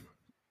game.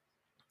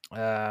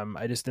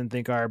 I just didn't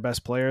think our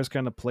best players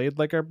kind of played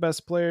like our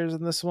best players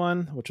in this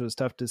one, which was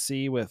tough to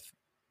see with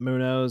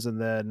Munoz, and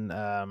then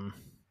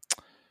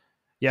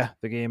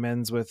the game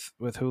ends with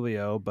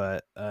Julio,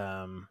 but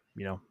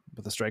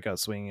with the strikeout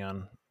swinging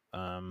on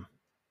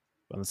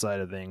the side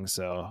of things.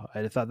 So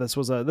I thought this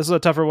was a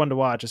tougher one to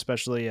watch,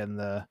 especially in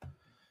the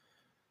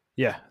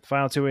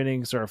final 2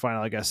 innings, or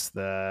final, I guess,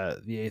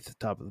 the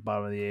 8th,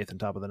 bottom of the 8th and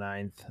top of the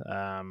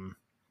 9th.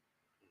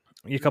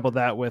 You coupled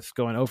that with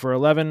going 0 for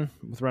 11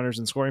 with runners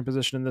in scoring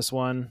position in this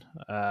one.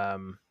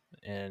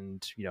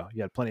 And you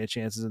had plenty of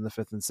chances in the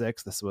 5th and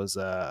 6th. This was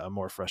a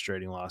more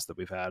frustrating loss that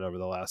we've had over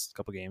the last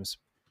couple games.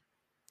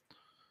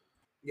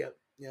 Yep.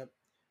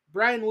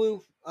 Brian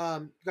Wu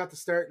got the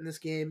start in this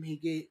game.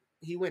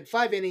 He went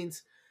 5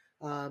 innings,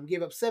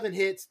 gave up 7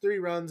 hits, 3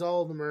 runs,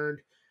 all of them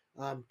earned.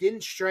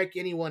 Didn't strike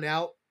anyone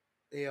out.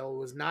 It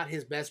was not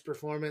his best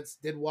performance.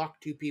 Did walk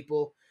 2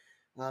 people.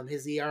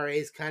 His ERA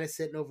is kind of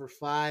sitting over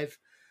 5.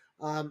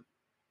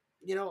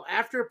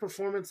 After a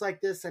performance like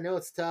this, I know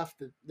it's tough.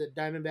 The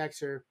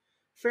Diamondbacks are a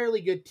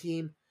fairly good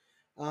team.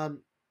 Do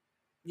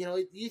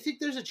you think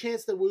there's a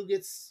chance that Wu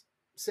gets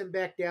sent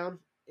back down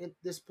at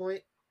this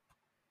point,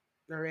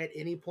 or at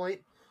any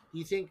point? Do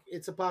you think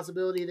it's a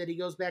possibility that he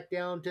goes back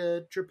down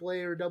to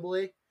AAA or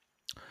AA?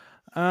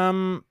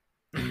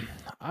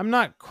 I'm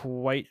not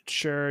quite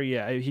sure.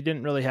 Yeah, he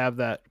didn't really have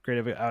that great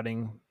of an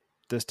outing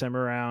this time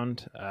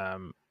around.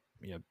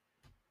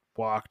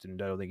 Walked,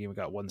 and I don't think he even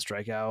got 1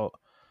 strikeout.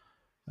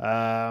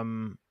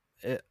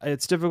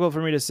 It's difficult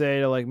for me to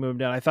say to move him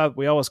down. I thought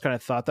we always kind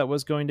of thought that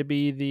was going to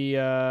be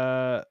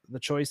the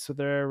choice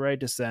there, right?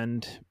 To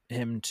send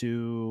him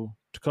to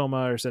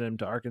Tacoma or send him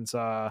to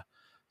Arkansas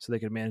so they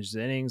could manage his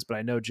innings. But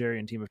I know Jerry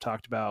and team have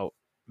talked about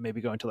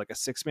maybe going to a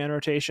 6-man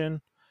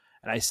rotation,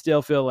 and I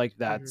still feel like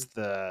that's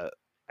the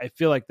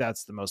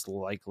most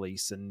likely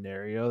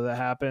scenario that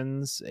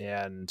happens.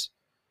 And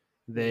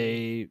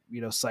they,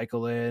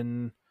 cycle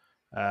in,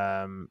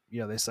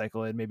 they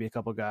cycle in maybe a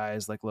couple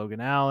guys like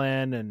Logan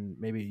Allen, and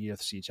maybe you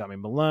see Tommy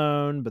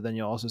Malone, but then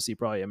you'll also see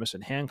probably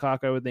Emerson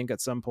Hancock, I would think,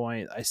 at some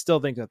point. I still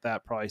think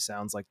that probably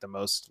sounds like the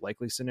most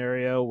likely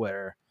scenario,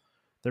 where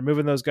they're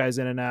moving those guys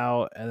in and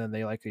out, and then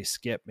they likely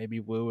skip maybe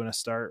Wu in a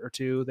start or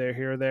two there,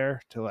 here or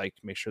there, to like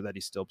make sure that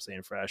he's still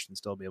staying fresh and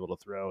still be able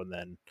to throw. And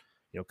then,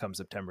 come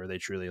September, they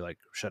truly like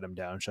shut him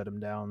down.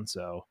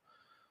 So,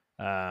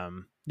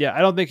 yeah, I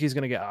don't think he's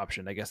going to get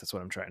optioned. I guess that's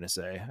what I'm trying to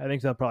say. I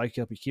think they'll probably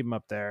keep him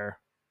up there,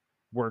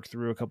 work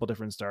through a couple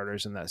different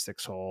starters in that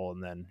 6 hole,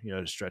 and then,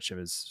 stretch him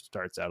his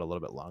starts out a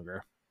little bit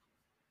longer.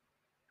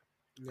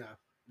 Yeah.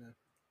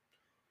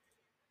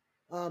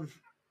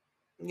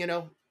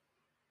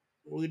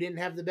 We didn't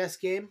have the best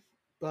game,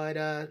 but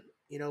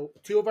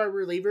 2 of our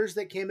relievers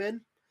that came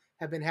in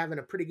have been having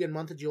a pretty good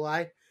month of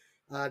July.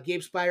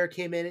 Gabe Spire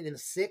came in the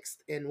 6th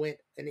and went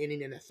an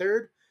inning in the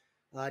 3rd.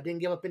 Didn't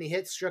give up any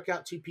hits, struck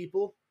out 2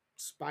 people.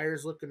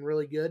 Spire's looking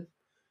really good,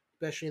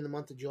 especially in the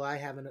month of July,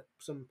 having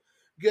some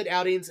good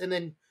outings. And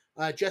then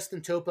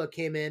Justin Topa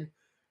came in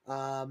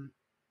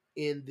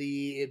it'd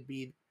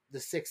be the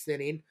 6th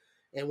inning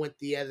and went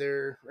the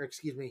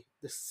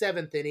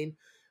 7th inning,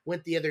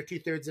 went the other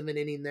 2/3 of an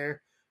inning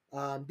there.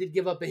 Did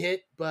give up a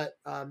hit, but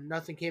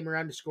nothing came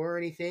around to score or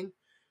anything.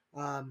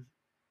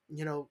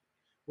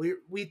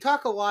 We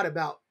talk a lot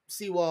about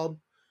Sewald.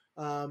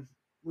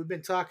 We've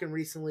been talking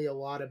recently a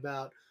lot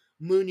about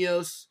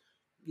Munoz.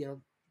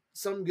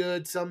 Some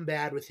good, some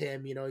bad with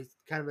him. He's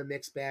kind of a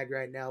mixed bag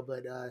right now,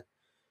 but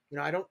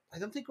I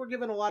don't think we're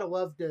giving a lot of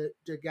love to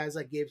guys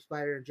like Gabe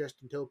Spire and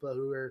Justin Topa,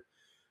 who are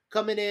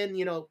coming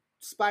in.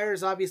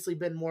 Spire's obviously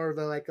been more of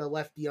a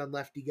lefty on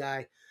lefty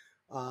guy.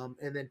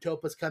 And then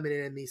Topa's coming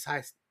in these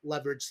high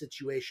leverage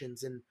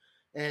situations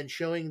and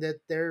showing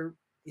that there,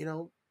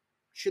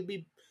 should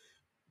be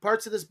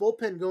parts of this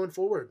bullpen going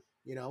forward.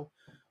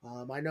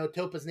 I know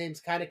Topa's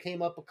names kind of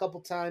came up a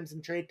couple times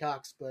in trade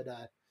talks, but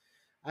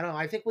I don't know.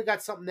 I think we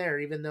got something there,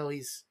 even though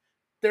he's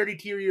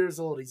 32 years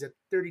old. He's a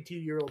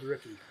 32-year-old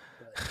rookie.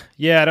 But.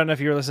 Yeah, I don't know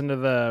if you were listening to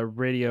the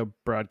radio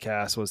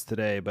broadcast was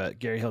today, but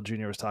Gary Hill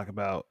Jr. was talking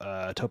about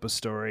Topa's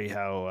story,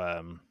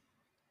 how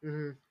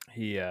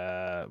he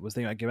was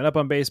thinking about giving up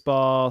on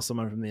baseball.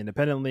 Someone from the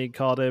independent league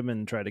called him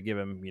and tried to give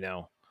him,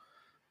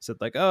 said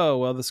like, oh,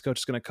 well, this coach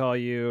is going to call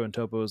you. And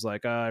Topa was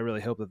like, I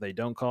really hope that they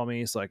don't call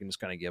me so I can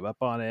just kind of give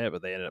up on it.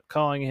 But they ended up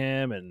calling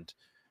him, and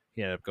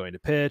he ended up going to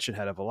pitch and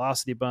had a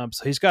velocity bump.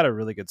 So he's got a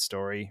really good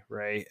story,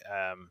 right?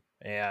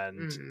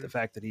 And the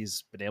fact that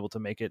he's been able to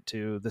make it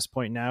to this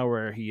point now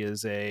where he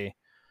is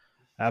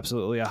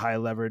absolutely a high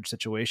leverage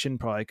situation,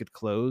 probably could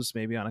close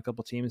maybe on a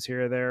couple teams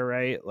here or there,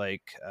 right?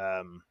 Like,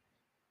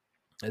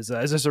 is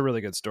this a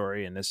really good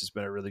story, and this has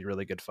been a really,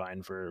 really good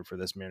find for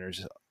this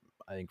Mariners,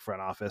 I think,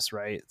 front office,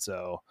 right?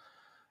 So,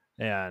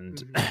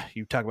 and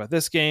you talk about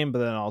this game, but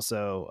then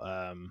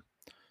also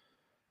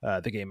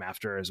the game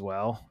after as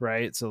well,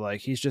 right? So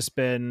like he's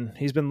been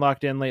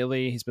locked in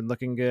lately. He's been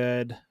looking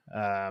good,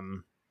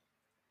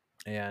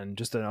 and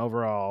just an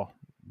overall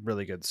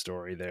really good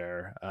story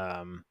there.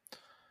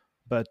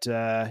 But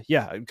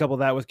yeah, couple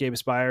that with Gabe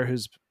Spire,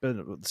 who's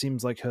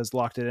seems like has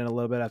locked it in a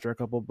little bit after a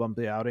couple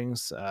bumpy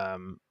outings. I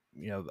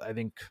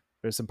think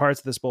there's some parts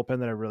of this bullpen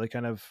that are really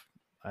kind of,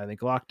 I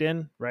think, locked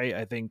in, right?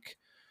 I think,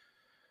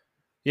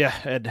 yeah,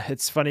 and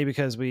it's funny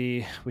because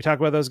we talk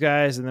about those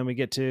guys, and then we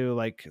get to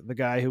like the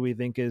guy who we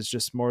think is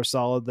just more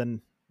solid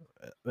than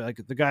like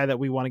the guy that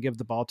we want to give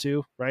the ball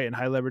to, right, in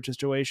high leverage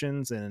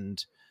situations,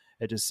 and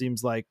it just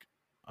seems like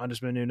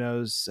Andres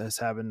Munoz is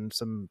having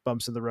some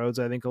bumps in the roads,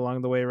 I think,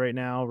 along the way right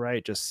now,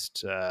 right?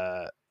 Just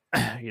I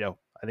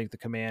think the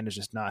command is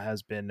just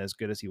has been as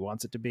good as he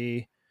wants it to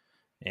be,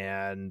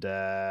 and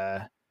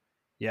I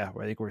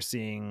think we're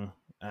seeing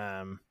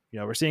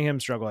we're seeing him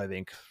struggle, I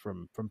think,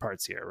 from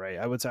parts here, right?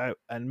 I would say,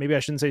 and maybe I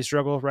shouldn't say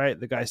struggle, right?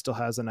 The guy still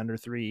has an under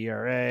 3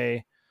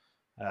 ERA,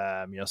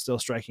 still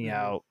striking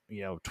out,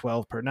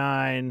 12 per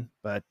 9,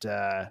 but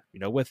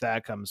with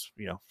that comes,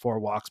 4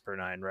 walks per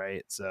 9,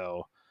 right?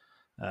 So,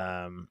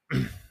 and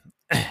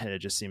it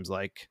just seems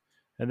like,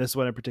 and this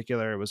one in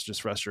particular, it was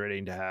just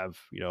frustrating to have,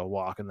 a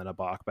walk and then a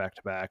balk back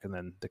to back, and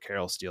then the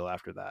Carroll steal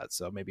after that.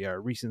 So maybe our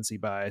recency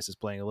bias is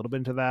playing a little bit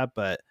into that,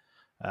 but,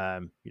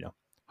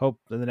 hope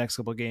in the next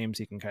couple of games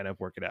he can kind of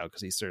work it out,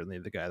 because he's certainly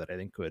the guy that I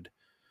think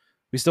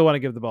we still want to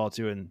give the ball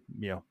to in,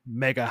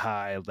 mega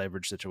high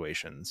leverage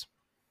situations.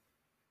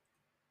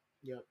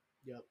 Yep.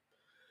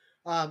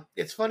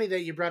 It's funny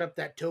that you brought up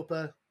that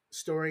Topa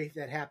story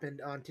that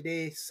happened on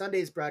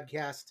Sunday's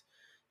broadcast,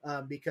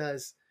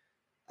 because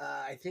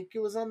I think it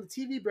was on the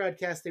TV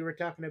broadcast they were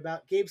talking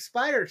about Gabe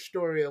Spire's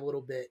story a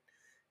little bit,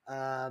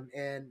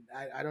 and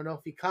I don't know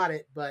if he caught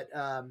it, but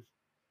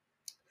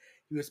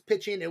he was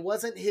pitching. It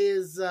wasn't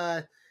his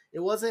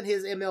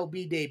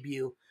MLB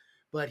debut,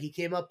 but he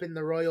came up in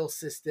the Royal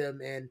system,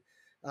 and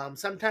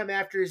sometime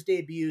after his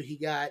debut, he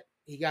got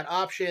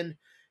optioned,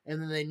 and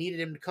then they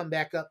needed him to come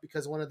back up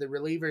because one of the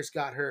relievers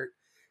got hurt,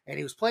 and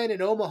he was playing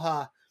in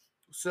Omaha,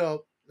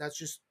 so that's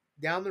just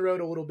down the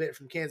road a little bit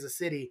from Kansas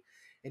City,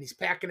 and he's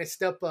packing his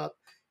stuff up,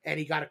 and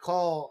he got a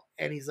call,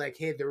 and he's like,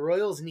 "Hey, the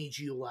Royals need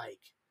you like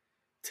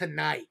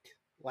tonight,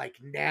 like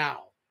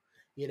now,"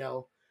 you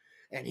know.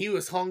 And he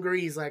was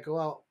hungry. He's like,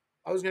 "Well,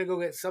 I was gonna go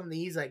get something."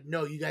 He's like,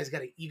 "No, you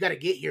gotta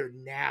get here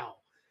now."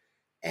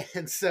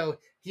 And so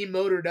he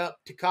motored up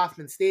to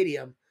Kauffman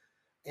Stadium,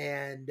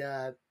 and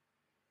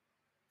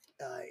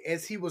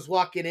as he was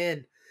walking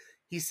in,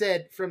 he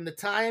said from the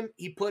time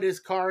he put his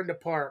car into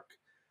park,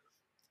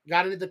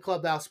 got into the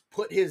clubhouse,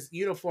 put his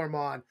uniform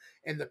on,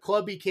 and the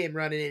club came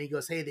running in. He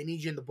goes, "Hey, they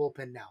need you in the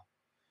bullpen now.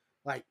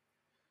 Like,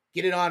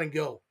 get it on and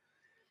go."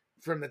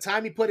 From the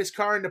time he put his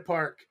car into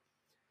park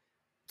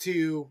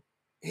to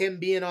him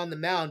being on the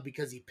mound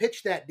because he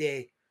pitched that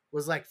day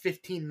was like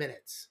 15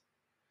 minutes.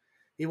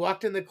 He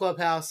walked in the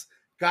clubhouse,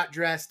 got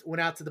dressed,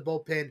 went out to the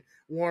bullpen,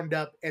 warmed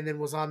up, and then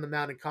was on the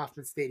mound in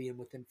Kauffman Stadium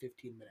within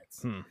 15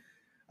 minutes.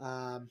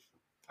 I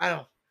don't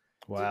know.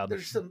 Wow.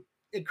 There's some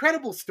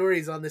incredible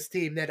stories on this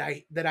team that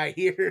I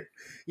hear,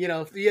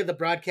 via the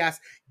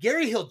broadcast.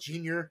 Gary Hill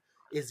Jr.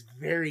 is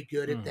very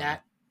good at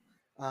that.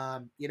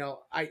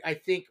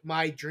 I think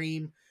my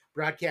dream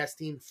broadcast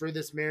team for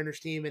this Mariners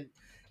team, and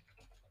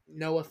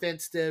no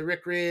offense to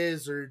Rick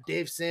Riz or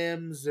Dave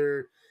Sims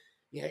or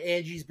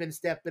Angie's been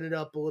stepping it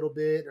up a little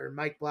bit, or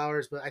Mike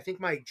Blowers, but I think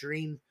my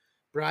dream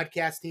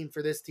broadcast team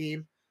for this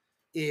team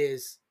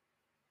is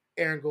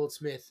Aaron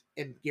Goldsmith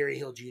and Gary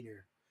Hill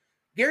Jr.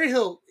 Gary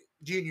Hill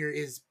Jr.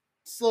 is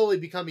slowly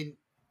becoming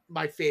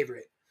my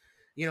favorite.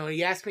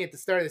 He asked me at the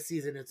start of the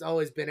season, it's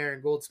always been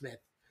Aaron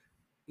Goldsmith,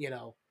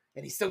 and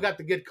he's still got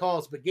the good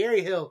calls, but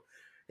Gary Hill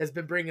has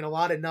been bringing a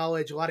lot of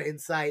knowledge, a lot of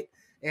insight,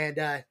 and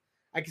I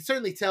can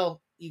certainly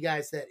tell you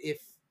guys that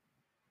if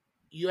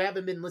you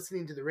haven't been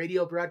listening to the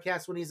radio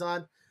broadcast when he's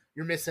on,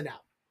 you're missing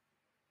out.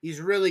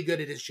 He's really good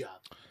at his job.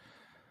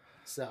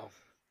 So,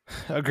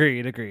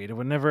 agreed.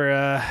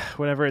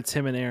 Whenever it's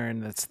him and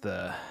Aaron, that's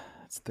the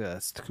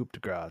coup de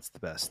grace. It's the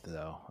best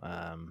though.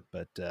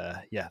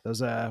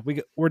 Those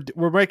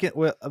we're making.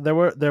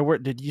 There were.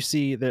 Did you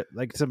see that?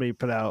 Like somebody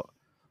put out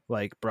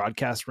like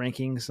broadcast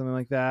rankings, something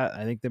like that.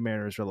 I think the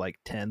Mariners were like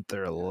 10th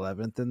or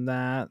 11th in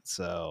that.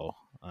 So,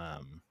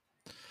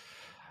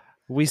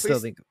 Please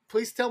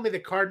tell me the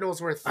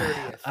Cardinals were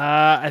 30th.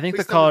 I think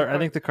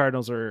the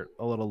Cardinals are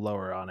a little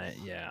lower on it.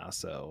 Yeah.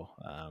 So,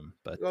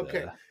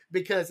 okay,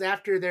 because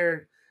after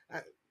their,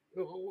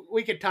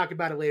 we could talk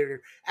about it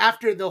later.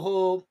 After the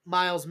whole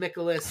Miles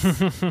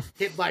Mikolas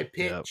hit by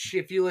pitch,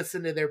 If you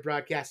listen to their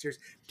broadcasters,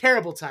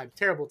 terrible time.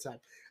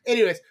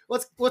 Anyways,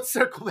 let's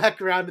circle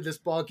back around to this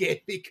ball game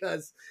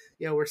because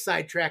we're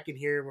sidetracking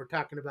here and we're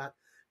talking about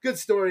good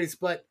stories,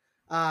 but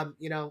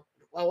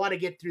I want to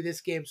get through this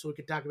game so we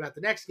can talk about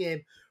the next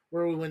game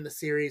where we win the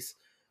series.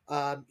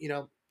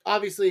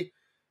 Obviously,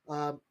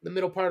 the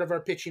middle part of our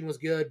pitching was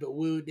good, but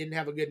Wu didn't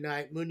have a good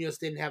night. Munoz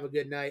didn't have a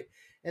good night.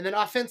 And then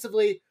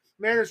offensively,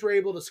 Mariners were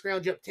able to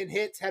scrounge up 10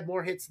 hits, had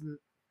more hits than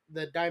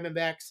the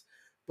Diamondbacks,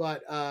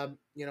 but,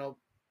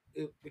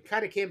 it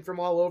kind of came from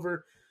all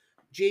over.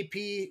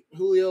 JP,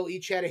 Julio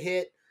each had a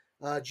hit.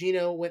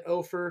 Gino went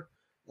 0 for.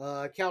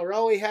 Cal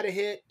Raleigh had a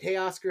hit.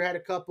 Teoscar had a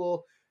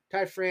couple.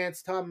 Ty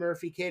France, Tom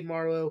Murphy, Cade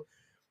Marlowe,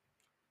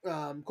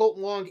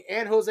 Colton Long,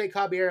 and Jose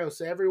Caballero.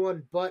 So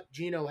everyone but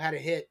Gino had a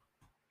hit.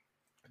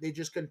 They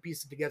just couldn't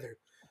piece it together.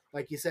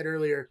 Like you said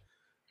earlier,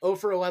 0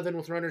 for 11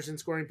 with runners in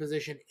scoring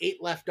position,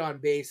 8 left on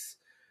base.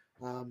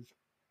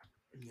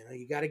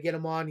 You got to get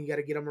them on, you got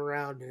to get them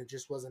around, and it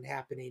just wasn't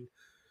happening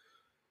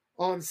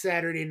on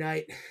Saturday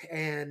night.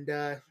 And,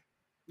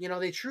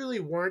 they truly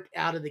weren't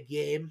out of the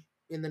game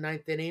in the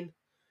 9th inning.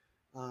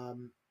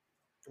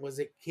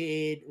 Was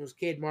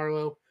Cade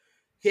Marlowe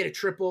hit a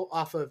triple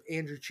off of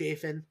Andrew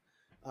Chafin,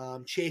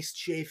 chased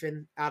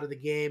Chafin out of the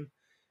game,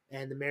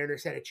 and the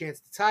Mariners had a chance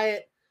to tie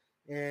it.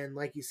 And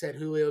like you said,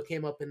 Julio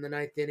came up in the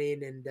 9th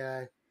inning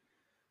and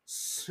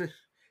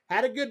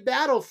had a good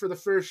battle for the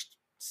first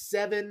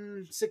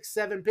 7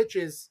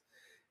 pitches.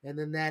 And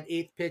then that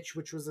 8th pitch,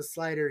 which was a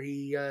slider,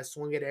 he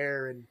swung at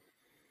air and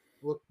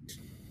looked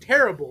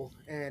terrible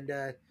and,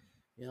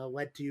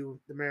 led to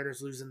the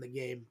Mariners losing the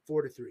game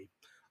 4-3.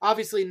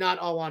 Obviously not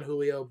all on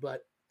Julio,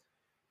 but,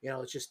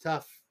 it's just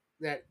tough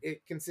that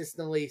it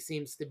consistently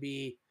seems to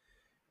be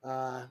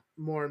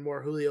more and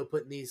more Julio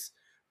putting these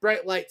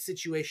bright light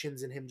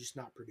situations and him just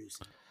not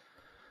producing.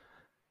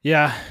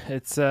 Yeah,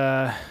 it's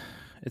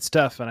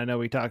tough. And I know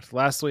we talked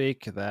last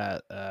week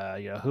that,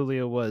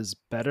 Julio was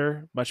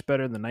much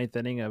better in the 9th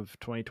inning of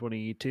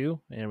 2022.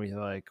 And we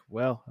were like,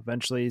 well,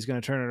 eventually he's going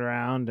to turn it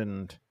around.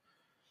 And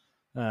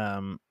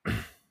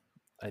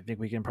I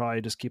think we can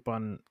probably just keep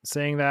on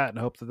saying that and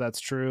hope that that's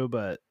true.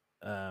 But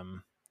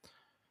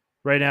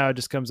right now it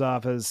just comes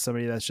off as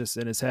somebody that's just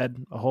in his head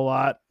a whole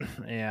lot.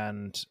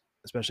 And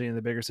especially in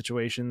the bigger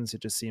situations,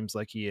 it just seems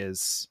like he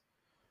is.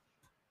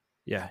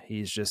 Yeah,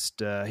 he's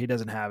just, he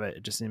doesn't have it.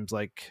 It just seems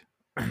like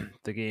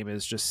the game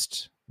is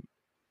just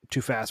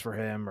too fast for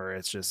him, or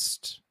it's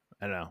just,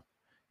 I don't know,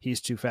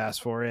 he's too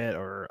fast for it,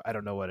 or I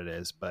don't know what it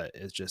is, but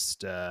it's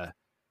just,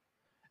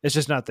 it's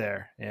just not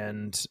there.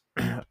 And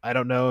I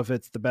don't know if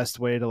it's the best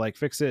way to like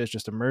fix it. It's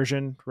just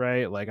immersion,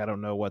 right? Like I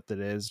don't know what that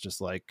is.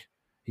 Just like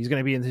he's going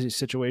to be in these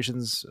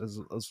situations as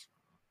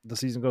the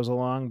season goes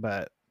along,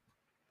 but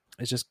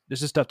it's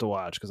just tough to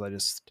watch because I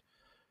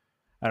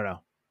don't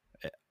know.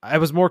 I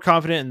was more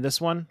confident in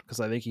this one because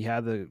I think he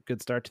had the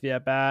good start to the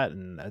at bat,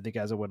 and I think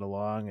as it went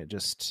along, it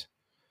just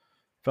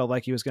felt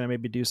like he was going to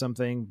maybe do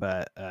something.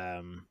 But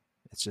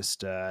it's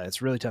just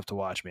it's really tough to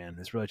watch, man.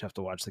 It's really tough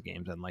to watch the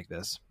games end like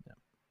this. Yeah.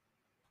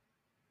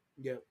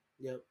 Yep,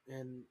 yep.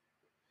 And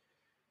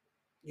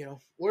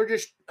we're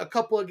just a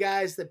couple of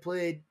guys that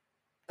played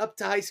up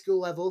to high school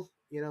level.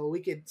 We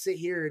could sit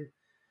here and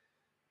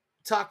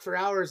talk for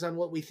hours on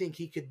what we think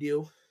he could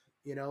do,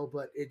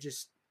 but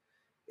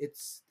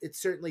it's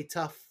certainly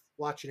tough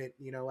watching it.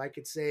 I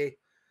could say,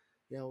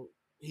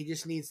 he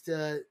just needs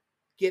to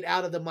get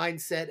out of the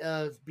mindset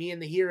of being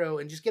the hero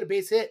and just get a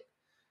base hit.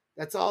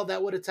 That's all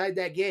that would have tied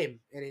that game.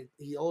 And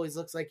he always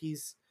looks like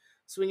he's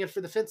swinging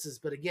for the fences.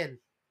 But again,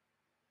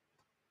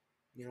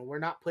 we're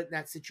not put in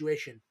that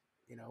situation.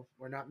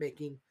 We're not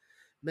making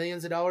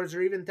millions of dollars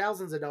or even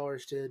thousands of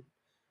dollars to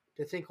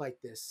think like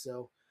this.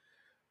 So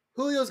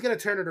Julio's going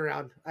to turn it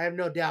around. I have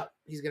no doubt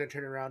he's going to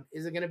turn it around.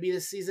 Is it going to be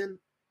this season?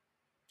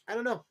 I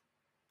don't know.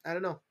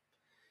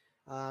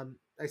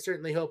 I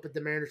certainly hope that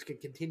the Mariners can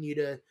continue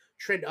to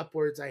trend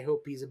upwards. I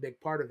hope he's a big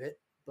part of it.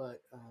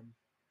 But,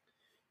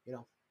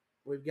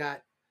 we've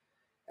got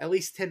at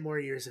least 10 more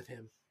years of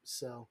him.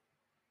 So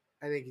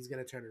I think he's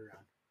going to turn it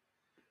around.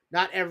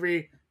 Not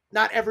every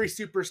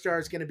superstar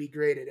is going to be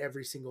great at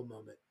every single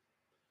moment.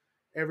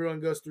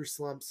 Everyone goes through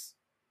slumps.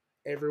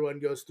 Everyone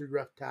goes through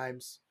rough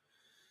times.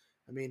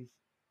 I mean,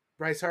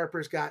 Bryce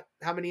Harper's got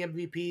how many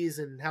MVPs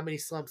and how many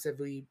slumps have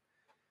we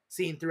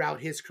seen throughout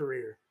his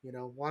career?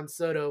 Juan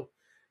Soto,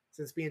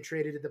 since being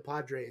traded to the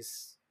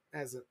Padres,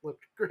 hasn't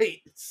looked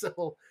great.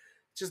 So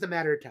it's just a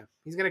matter of time.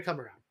 He's going to come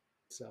around.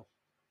 So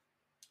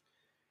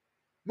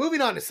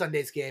moving on to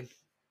Sunday's game,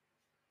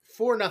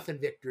 4-0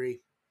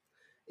 victory,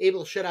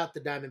 able to shut out the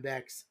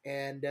Diamondbacks.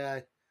 And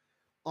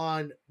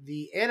on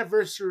the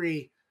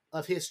anniversary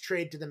of his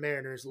trade to the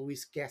Mariners,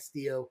 Luis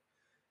Castillo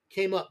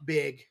came up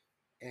big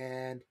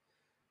and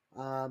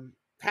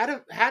had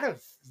a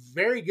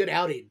very good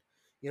outing.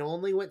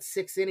 Only went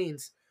 6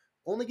 innings,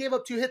 only gave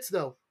up 2 hits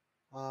though.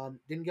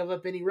 Didn't give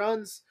up any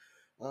runs.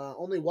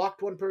 Only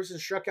walked 1 person,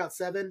 struck out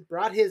 7.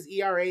 Brought his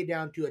ERA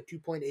down to a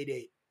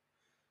 2.88.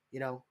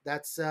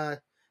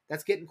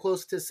 That's getting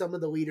close to some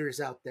of the leaders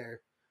out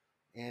there.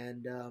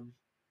 And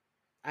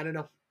I don't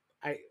know.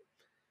 I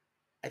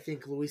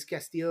think Luis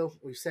Castillo,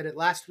 we said it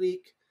last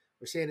week,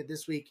 we're saying it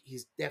this week,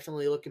 he's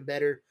definitely looking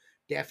better,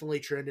 definitely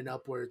trending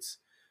upwards,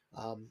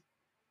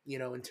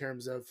 in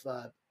terms of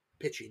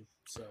pitching.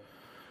 So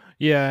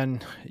Yeah,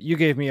 and you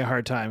gave me a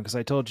hard time because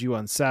I told you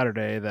on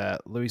Saturday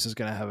that Luis is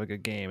going to have a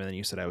good game, and then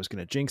you said I was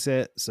going to jinx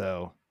it.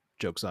 So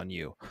joke's on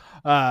you.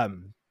 But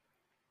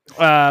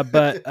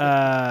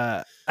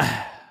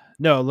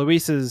no,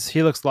 Luis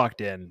he looks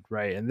locked in,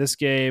 right? In this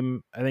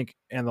game, I think,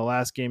 and the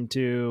last game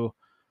too.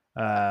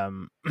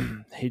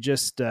 He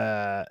just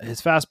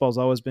his fastball's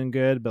always been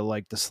good, but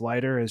like the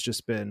slider has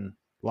just been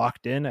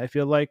locked in, I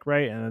feel like,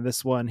 right? And in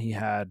this one he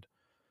had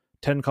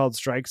 10 called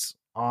strikes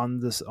on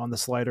the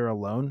slider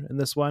alone in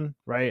this one,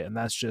 right? And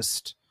that's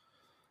just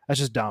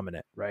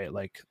dominant, right?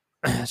 Like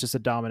it's just a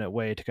dominant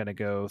way to kind of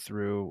go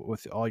through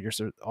with all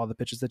the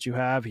pitches that you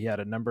have. He had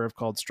a number of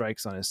called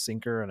strikes on his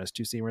sinker, on his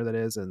 2-seamer that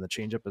is, and the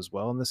changeup as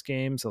well in this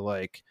game. So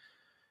like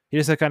he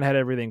just kind of had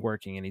everything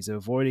working, and he's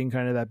avoiding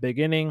kind of that big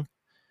inning.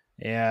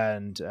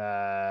 And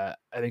I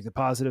think the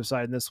positive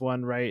side in this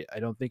one, right? I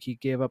don't think he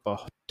gave up a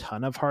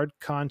ton of hard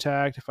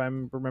contact, if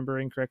I'm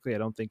remembering correctly. I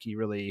don't think they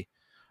really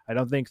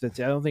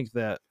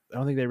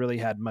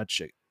had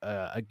much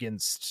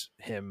against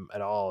him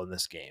at all in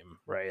this game,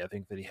 right? I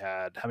think that he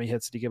had, how many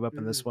hits did he give up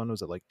in this one?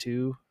 Was it like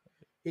 2?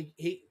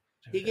 He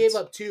gave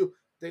up 2.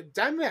 The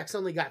Diamondbacks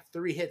only got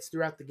 3 hits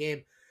throughout the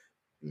game.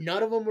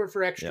 None of them were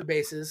for extra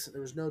bases.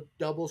 There was no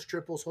doubles,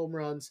 triples, home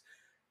runs.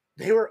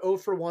 They were 0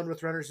 for 1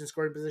 with runners in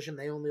scoring position.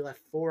 They only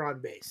left 4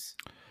 on base.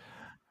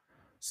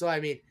 So,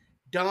 I mean,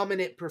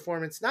 dominant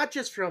performance, not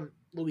just from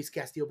Luis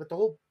Castillo, but the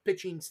whole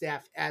pitching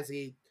staff as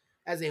a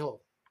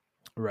whole.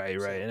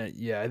 Right. And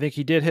I think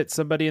he did hit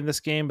somebody in this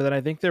game, but then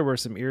I think there were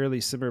some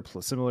eerily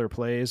similar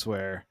plays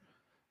where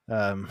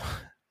I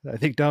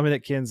think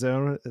Dominic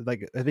Canzone,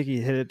 like I think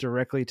he hit it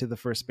directly to the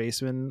first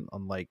baseman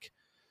on like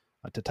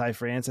to Ty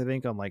France, I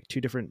think, on like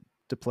 2 different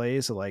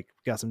plays. So like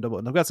got some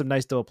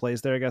nice double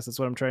plays there, I guess that's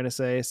what I'm trying to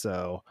say.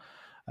 So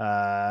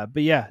but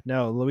yeah,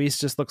 no, Luis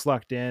just looks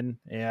locked in,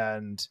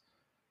 and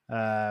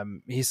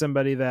he's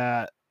somebody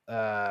that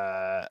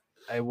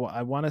I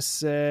want to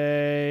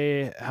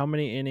say, how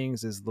many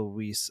innings is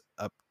Luis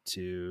up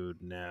to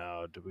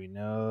now? Do we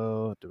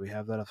know? Do we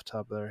have that off the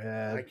top of our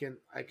head?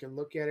 I can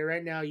look at it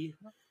right now.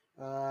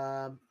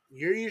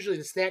 You're usually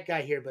the stat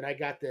guy here, but I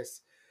got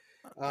this.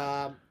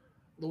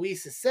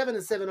 Luis is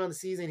 7-7 on the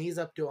season. He's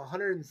up to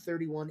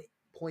 131.1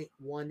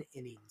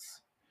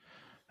 innings.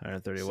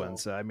 131.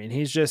 So I mean,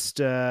 he's just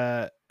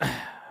yeah,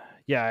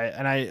 yeah,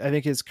 and I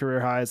think his career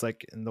high is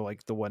like in the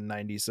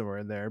 190 somewhere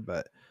in there,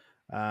 but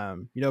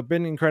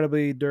been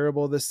incredibly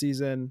durable this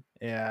season,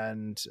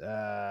 and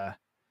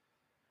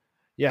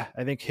yeah,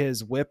 I think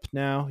his whip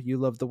now, you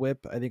love the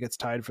whip. I think it's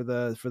tied for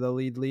the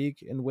lead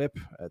league in whip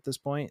at this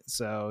point.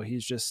 So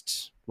he's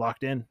just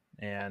locked in,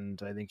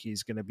 and I think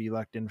he's going to be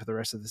locked in for the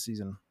rest of the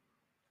season.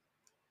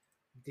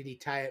 Did he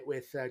tie it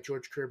with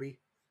George Kirby?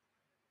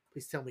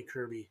 Please tell me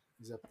Kirby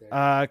is up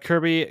there.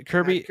 Kirby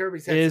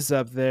Kirby's is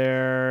up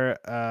there.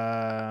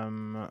 I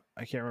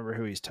can't remember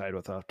who he's tied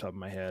with off the top of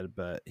my head,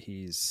 but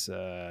he's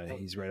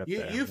right up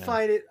there. You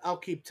find it. I'll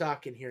keep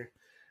talking here.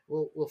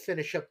 We'll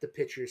finish up the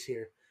pitchers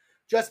here.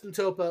 Justin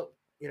Topa,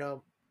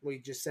 we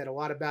just said a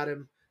lot about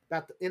him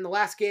in the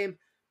last game,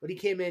 but he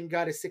came in,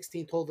 got his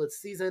 16th hold of the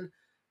season.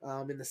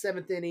 In the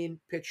 7th inning,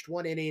 pitched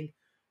 1 inning,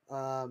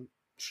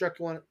 struck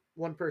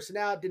one person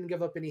out, didn't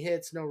give up any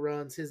hits, no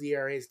runs. His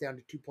ERA is down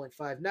to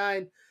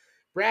 2.59.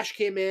 Brash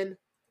came in,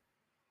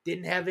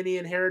 didn't have any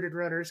inherited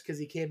runners because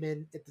he came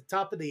in at the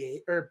top of the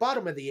 8th or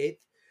bottom of the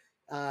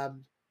 8th.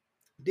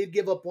 Did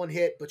give up 1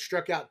 hit, but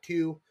struck out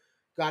 2,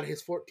 got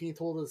his 14th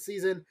hold of the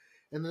season.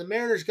 And the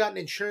Mariners got an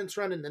insurance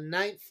run in the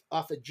 9th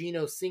off a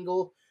Geno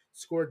single,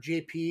 scored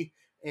JP.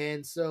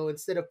 And so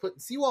instead of putting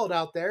Sewald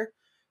out there,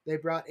 they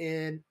brought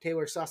in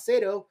Taylor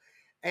Saucedo.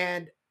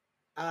 And,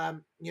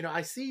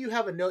 I see you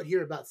have a note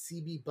here about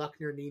CB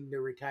Bucknor needing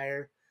to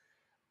retire.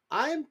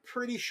 I'm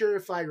pretty sure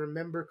if I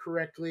remember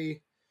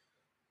correctly,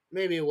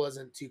 maybe it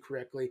wasn't too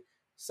correctly,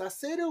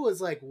 Saucedo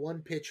was like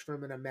 1 pitch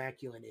from an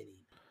immaculate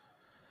inning.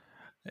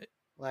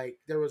 Like,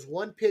 there was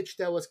 1 pitch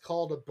that was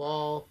called a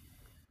ball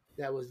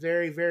that was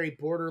very, very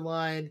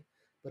borderline,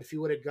 but if he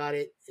would have got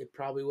it, it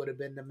probably would have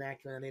been an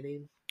immaculate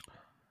inning.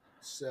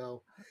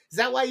 So, is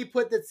that why you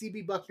put that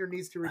CB Bucknor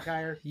needs to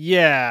retire?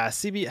 Yeah,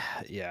 CB.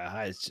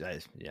 Yeah,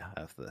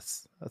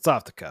 that's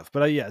off the cuff,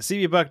 but yeah,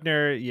 CB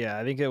Bucknor. Yeah,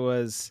 I think it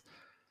was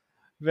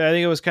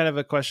kind of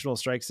a questionable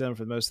strike zone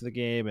for most of the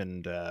game,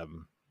 and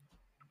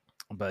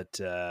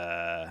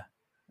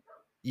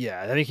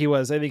yeah, I think he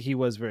was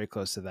very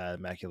close to that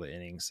immaculate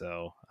inning.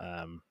 So,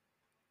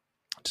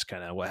 just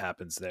kind of what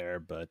happens there,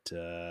 but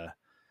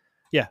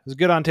yeah, it was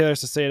good on Taylor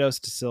Saucedo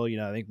to still,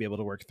 I think be able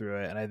to work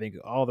through it. And I think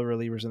all the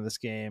relievers in this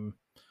game,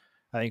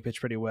 I think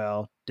pitched pretty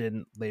well.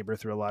 Didn't labor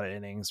through a lot of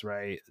innings,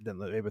 right? Didn't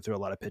labor through a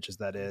lot of pitches,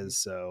 that is.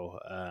 So,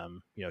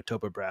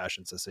 Topa, Brash,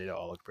 and Saucedo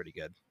all look pretty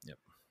good. Yep.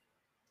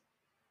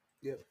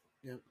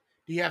 Yep.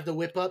 Do you have the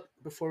whip up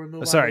before we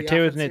move on? Sorry,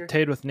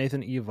 Tade with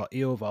Nathan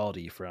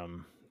Eovaldi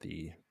from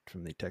the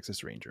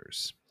Texas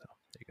Rangers. So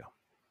there you go.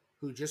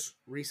 Who just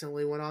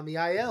recently went on the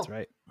IL.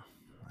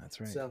 That's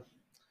right. So,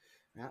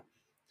 yeah.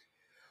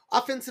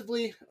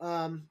 Offensively, 3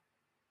 of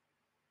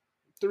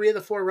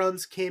the 4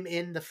 runs came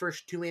in the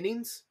first 2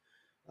 innings.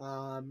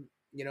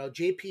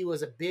 JP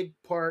was a big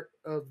part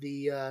of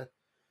the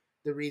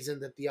reason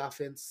that the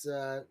offense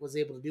was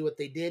able to do what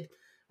they did.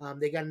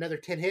 They got another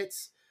 10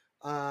 hits.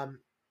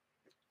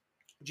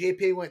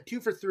 JP went 2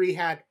 for 3,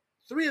 had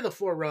 3 of the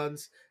 4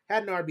 runs,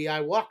 had an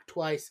RBI, walked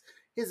twice.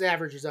 His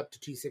average is up to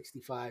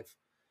 265.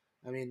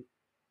 I mean,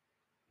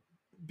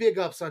 big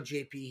ups on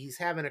JP. He's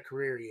having a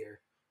career year.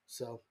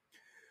 So,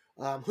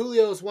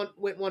 Julio's went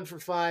 1 for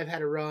 5,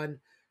 had a run.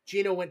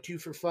 Gino went 2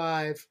 for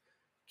 5.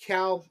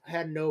 Cal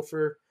had an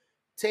offer.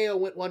 Teo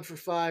went 1 for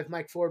 5.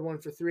 Mike Ford 1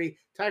 for 3.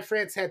 Ty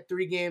France had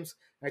 3 games.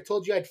 I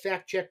told you I'd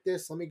fact check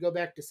this. Let me go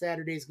back to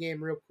Saturday's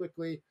game real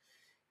quickly.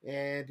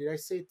 And did I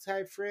say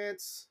Ty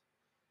France?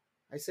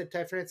 I said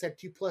Ty France had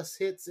 2+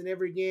 hits in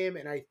every game,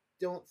 and I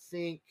don't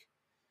think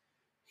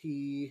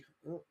he.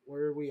 Oh,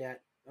 where are we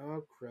at?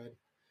 Oh, crud!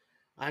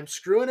 I'm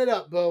screwing it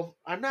up, Bo.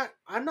 I'm not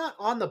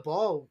on the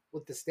ball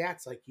with the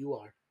stats like you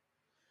are.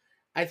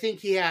 I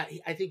think he had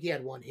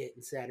 1 hit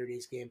in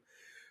Saturday's game,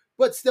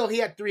 but still he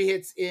had 3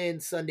 hits in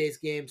Sunday's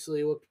game, so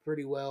he looked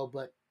pretty well.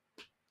 But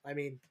I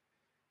mean,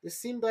 this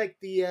seemed like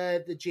the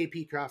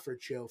JP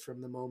Crawford show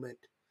from the moment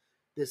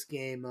this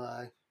game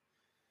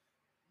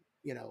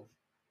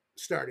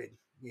started.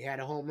 He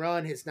had a home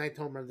run, his 9th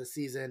home run of the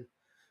season.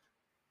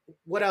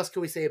 What else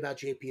can we say about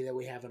JP that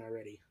we haven't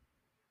already?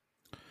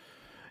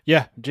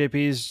 Yeah,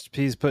 he's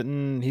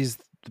the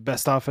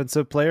best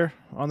offensive player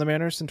on the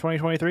Mariners in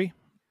 2023.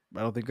 I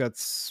don't think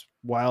that's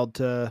wild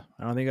to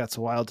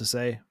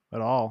say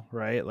at all,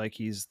 right? Like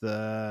he's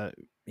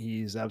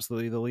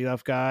absolutely the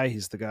leadoff guy.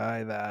 He's the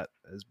guy that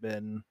has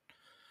been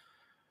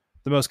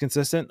the most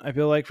consistent, I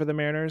feel like, for the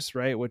Mariners,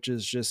 right? Which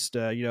is just,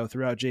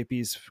 throughout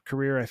JP's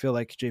career, I feel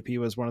like JP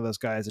was one of those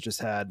guys that just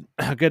had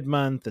a good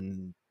month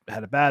and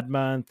had a bad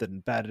month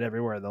and batted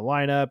everywhere in the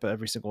lineup,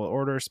 every single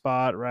order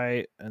spot,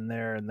 right? And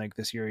like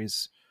this year,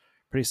 he's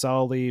pretty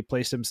solidly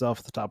placed himself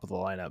at the top of the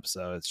lineup.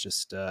 So it's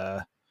just,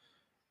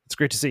 it's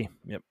great to see.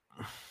 Yep.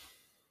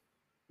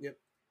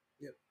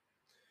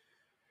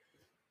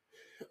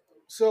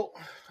 So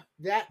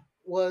that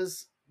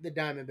was the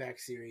Diamondback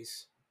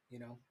series.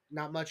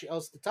 Not much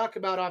else to talk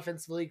about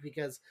offensively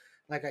because,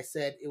 like I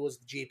said, it was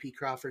the JP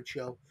Crawford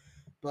show.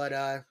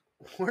 But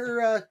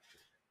we're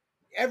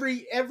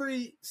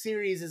every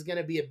series is going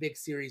to be a big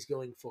series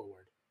going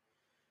forward.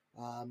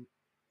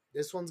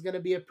 this one's going to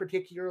be a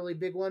particularly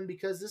big one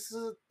because this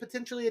is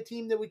potentially a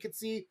team that we could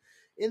see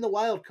in the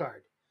wild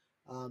card.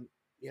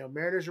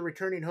 Mariners are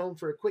returning home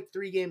for a quick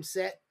 3-game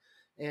set,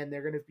 and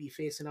they're going to be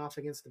facing off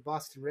against the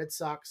Boston Red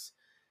Sox.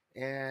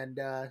 And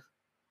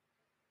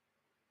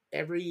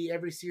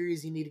every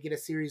series you need to get a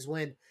series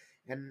win,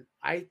 and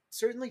I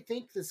certainly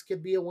think this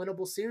could be a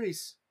winnable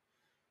series.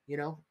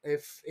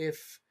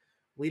 If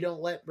we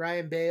don't let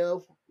Brayan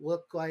Bello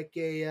look like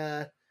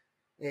a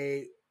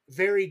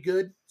very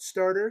good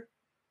starter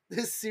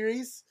this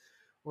series,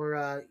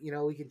 or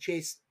we can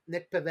chase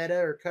Nick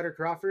Pivetta or Cutter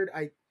Crawford.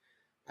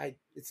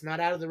 It's not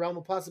out of the realm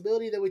of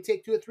possibility that we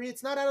take 2 or 3.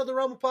 It's not out of the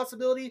realm of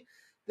possibility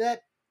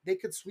that they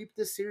could sweep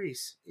this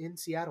series in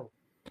Seattle.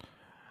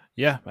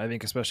 Yeah, I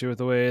think especially with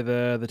the way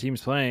the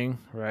team's playing,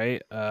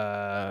 right?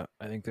 I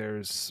think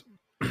there's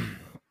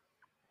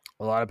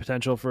a lot of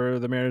potential for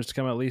the Mariners to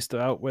come at least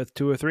out with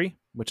 2 or 3,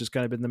 which has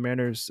kind of been the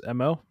Mariners'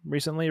 MO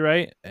recently,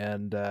 right?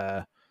 And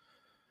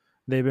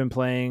they've been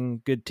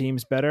playing good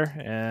teams better,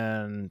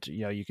 and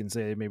you can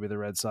say maybe the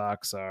Red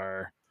Sox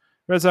are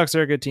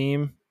a good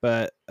team,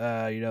 but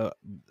not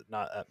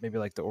maybe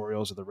like the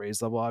Orioles or the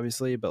Rays level,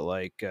 obviously, but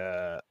like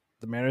the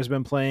Mariners have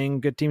been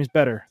playing good teams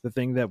better. The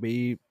thing that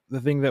we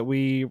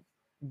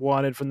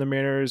wanted from the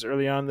Mariners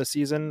early on in the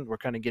season, we're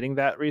kind of getting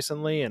that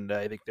recently, and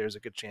I think there's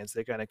a good chance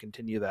they kind of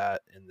continue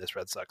that in this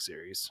Red Sox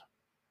series.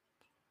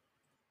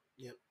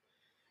 Yep.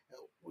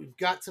 We've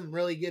got some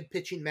really good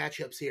pitching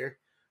matchups here.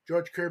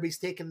 George Kirby's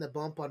taking the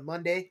bump on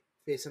Monday,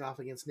 facing off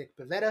against Nick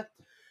Pivetta.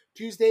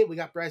 Tuesday, we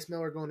got Bryce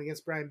Miller going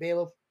against Brayan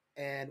Bello.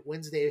 And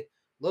Wednesday,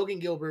 Logan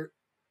Gilbert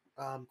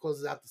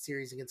closes out the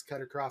series against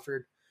Cutter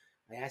Crawford.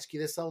 I ask you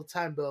this all the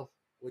time, Bo.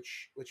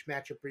 Which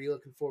matchup are you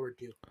looking forward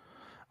to?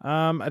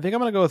 I think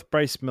I'm going to go with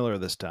Bryce Miller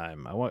this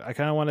time. I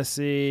kind of want to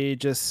see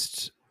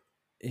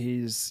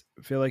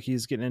feel like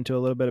he's getting into a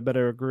little bit of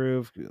better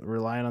groove,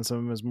 relying on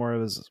some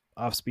of his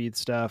off-speed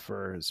stuff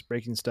or his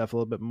breaking stuff a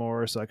little bit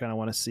more. So I kind of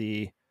want to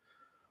see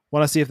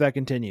if that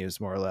continues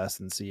more or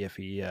less, and see if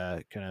he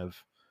kind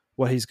of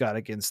what he's got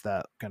against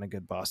that kind of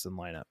good Boston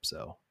lineup.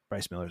 So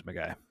Bryce Miller's my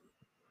guy.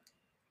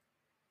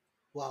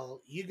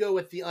 Well, you go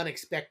with the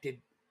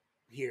unexpected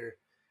here.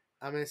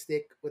 I'm going to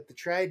stick with the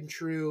tried and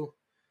true.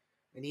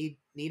 I need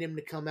him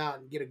to come out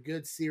and get a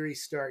good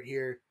series start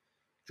here.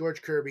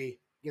 George Kirby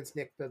against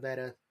Nick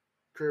Pivetta.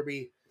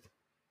 Kirby,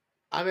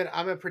 I'm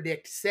gonna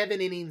predict 7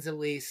 innings at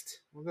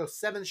least. We'll go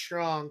 7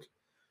 strong.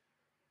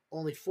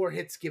 Only 4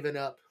 hits given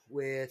up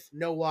with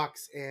no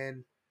walks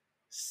and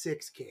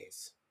 6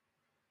 Ks.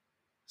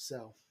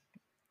 So,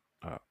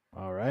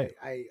 all right.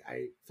 I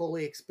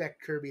fully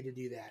expect Kirby to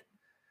do that.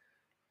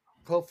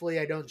 Hopefully,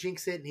 I don't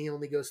jinx it, and he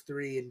only goes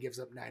 3 and gives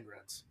up 9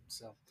 runs.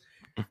 So.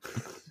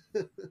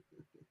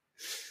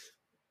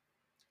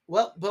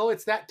 Well, Bo,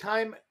 it's that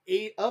time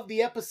of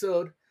the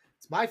episode.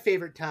 It's my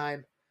favorite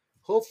time.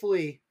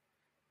 Hopefully,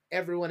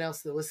 everyone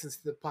else that listens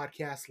to the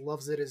podcast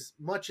loves it as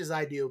much as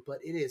I do, but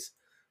it is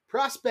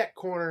Prospect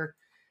Corner.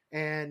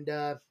 And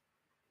I'm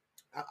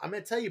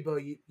going to tell you, Bo,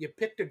 you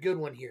picked a good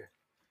one here.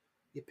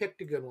 You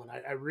picked a good one.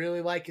 I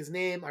really like his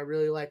name. I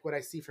really like what I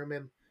see from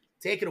him.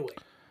 Take it away.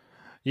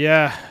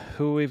 Yeah,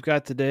 who we've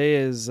got today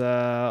is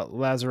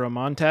Lazaro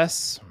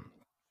Montes.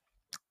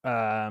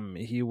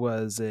 He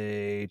was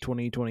a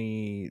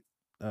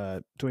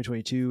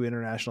 2022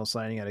 international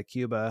signing out of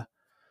Cuba.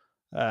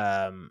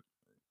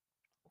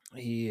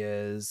 He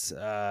is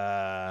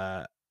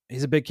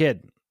he's a big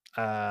kid.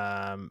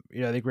 I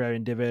think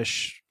Ryan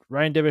Divish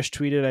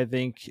tweeted, I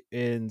think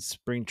in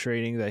spring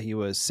training, that he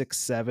was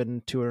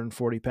 6'7",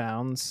 240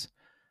 pounds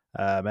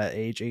at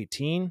age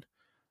 18.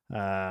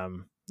 I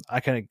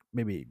don't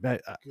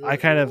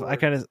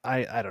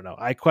know.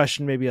 I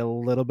question maybe a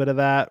little bit of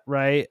that,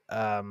 right?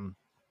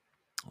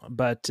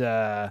 But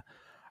I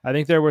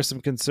think there were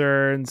some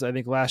concerns. I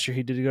think last year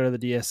he did go to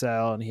the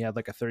DSL and he had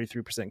like a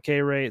 33%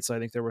 K rate. So I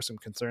think there were some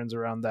concerns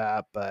around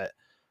that. But,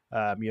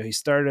 he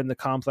started in the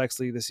complex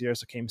league this year,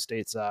 so came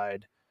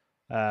stateside.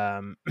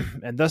 And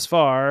thus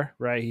far,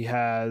 right, he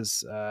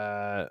has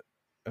a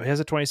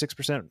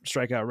 26%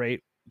 strikeout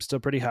rate, still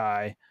pretty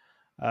high.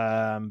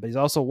 But he's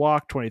also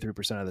walked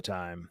 23% of the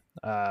time.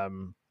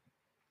 And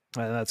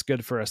that's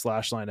good for a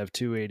slash line of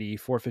 280,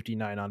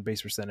 459 on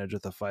base percentage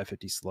with a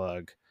 550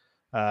 slug.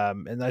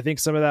 And I think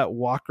some of that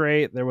walk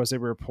rate, there was a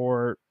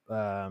report,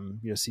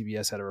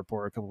 CBS had a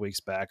report a couple weeks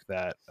back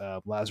that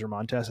Lazaro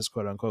Montes is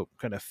quote unquote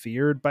kind of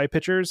feared by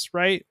pitchers,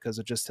 right? Because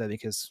of just, I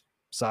think, his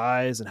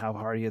size and how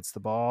hard he hits the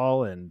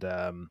ball. And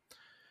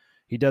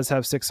he does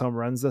have 6 home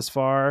runs thus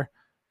far.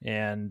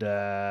 And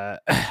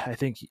I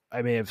think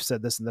I may have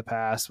said this in the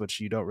past, which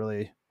you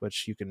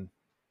can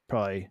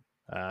probably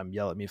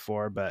yell at me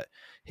for, but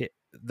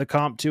the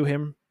comp to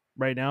him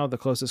right now, the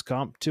closest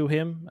comp to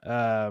him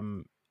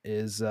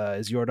is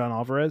Yordan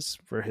Alvarez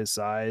for his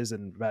size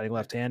and batting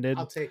left-handed.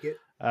 I'll take it.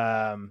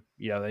 I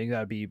think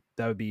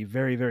that would be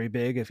very, very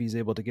big if he's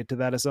able to get to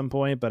that at some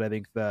point. But I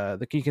think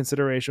the key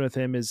consideration with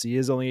him is he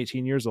is only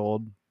 18 years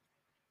old.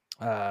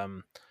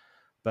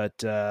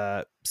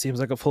 but seems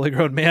like a fully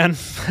grown man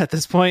at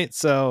this point.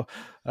 So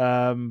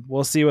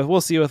we'll see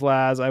with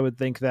Laz. I would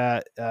think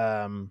that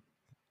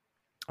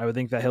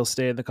he'll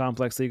stay in the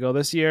Complex Legal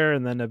this year,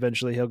 and then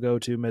eventually he'll go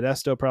to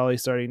Modesto probably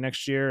starting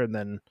next year, and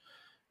then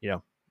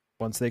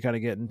once they kind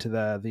of get into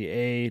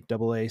the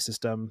AA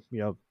system,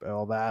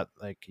 all that,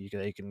 like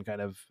they can kind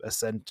of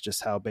ascend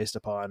just how based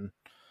upon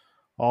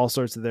all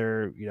sorts of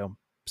their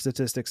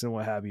statistics and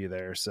what have you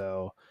there.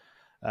 So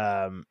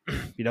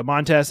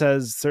Montes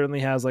certainly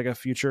has like a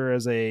future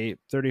as a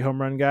 30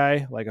 home run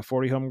guy, like a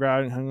 40 home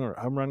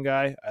run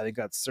guy. I think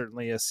that's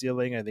certainly a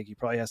ceiling. I think he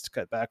probably has to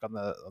cut back on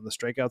the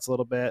strikeouts a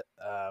little bit,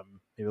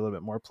 maybe a little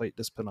bit more plate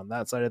discipline on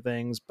that side of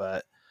things.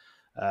 But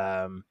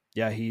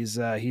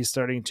he's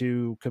starting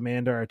to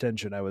command our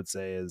attention, I would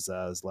say, as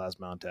Laz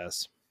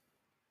Montes.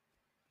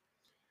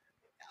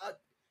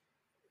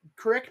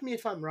 Correct me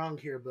if I'm wrong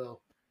here, Bo,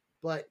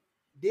 but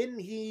didn't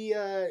he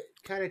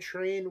kind of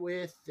train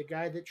with the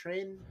guy that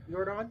trained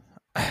Jordan?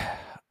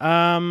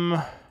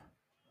 I'm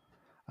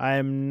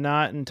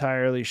not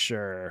entirely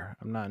sure.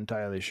 I'm not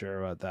entirely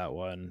sure about that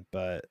one,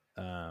 but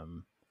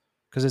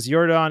because is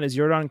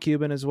Jordan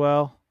Cuban as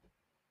well?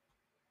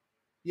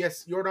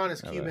 Yes, Jordan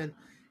is Cuban,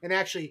 and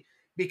actually,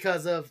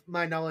 because of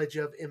my knowledge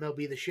of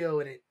MLB The Show,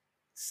 and it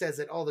says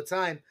it all the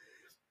time,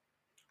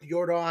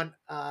 Jordan,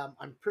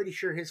 I'm pretty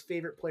sure his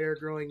favorite player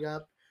growing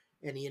up,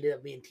 and he ended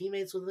up being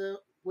teammates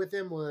with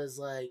him was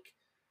like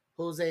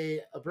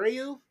Jose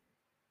Abreu,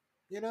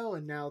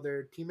 and now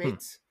they're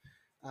teammates.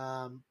 They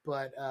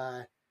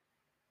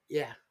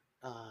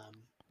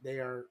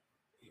are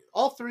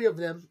all three of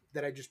them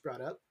that I just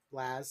brought up,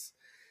 Laz,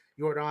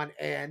 Jordan,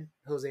 and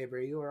Jose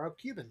Abreu are all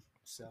Cuban.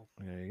 So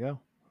there you go.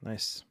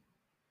 Nice.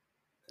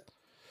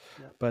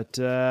 Yeah. But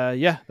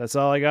that's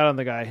all I got on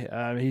the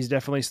guy. He's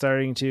definitely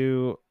starting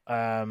to,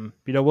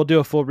 we'll do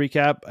a full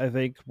recap, I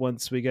think,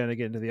 once we get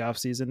into the off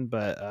season,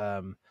 but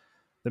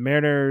the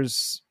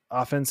Mariners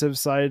offensive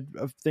side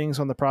of things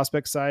on the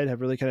prospect side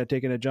have really kind of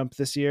taken a jump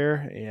this year.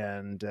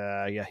 And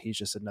he's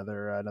just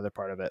another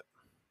part of it.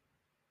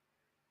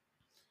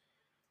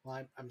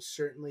 Well, I'm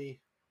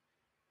certainly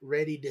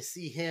ready to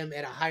see him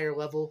at a higher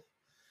level.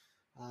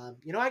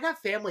 I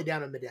got family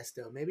down in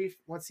Modesto. Maybe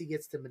once he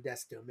gets to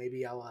Modesto,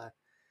 maybe I'll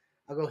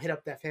go hit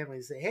up that family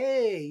and say,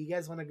 hey, you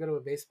guys want to go to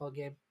a baseball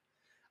game?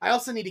 I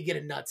also need to get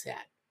a Nuts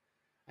hat.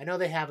 I know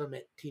they have them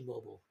at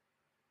T-Mobile,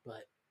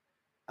 but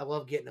I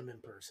love getting them in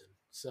person.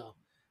 So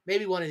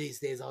maybe one of these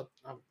days I'll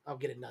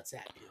get a Nuts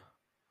hat too.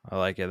 I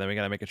like it. Then we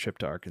got to make a trip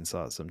to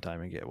Arkansas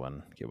sometime and get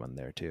one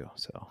there too.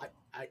 So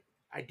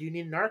I do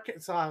need an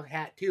Arkansas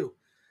hat too.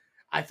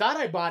 I thought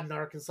I bought an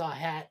Arkansas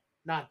hat,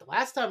 not the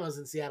last time I was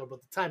in Seattle,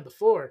 but the time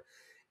before,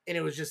 and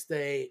it was just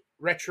a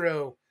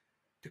retro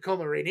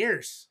Tacoma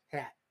Rainiers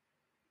hat.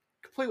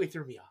 Completely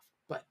threw me off,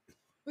 but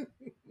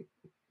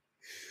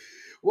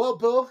well,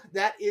 Bo,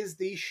 that is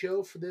the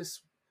show for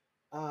this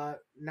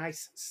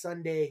nice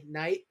Sunday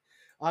night.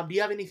 Do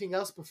you have anything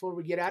else before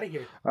we get out of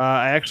here?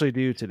 I actually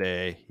do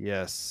today.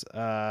 Yes.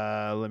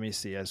 Let me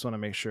see. I just want to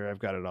make sure I've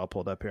got it all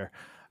pulled up here.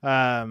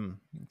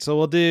 So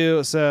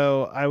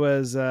I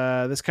was,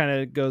 this kind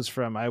of goes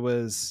from, I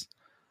was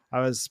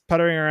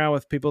puttering around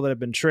with people that have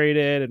been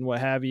traded and what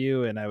have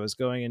you. And I was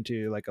going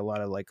into like a lot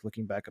of like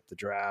looking back up the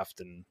draft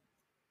and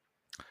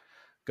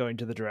going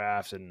to the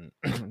draft and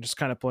just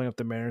kind of pulling up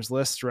the Mariners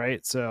list.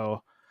 Right.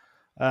 So,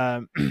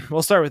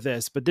 we'll start with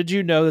this, but did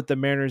you know that the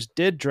Mariners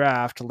did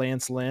draft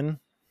Lance Lynn?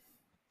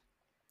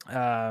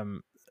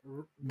 The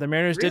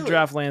Mariners did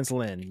draft Lance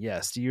Lynn.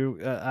 Yes. Do you?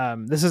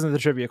 This isn't the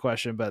trivia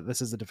question, but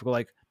this is the difficult.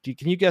 Like,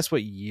 can you guess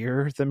what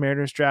year the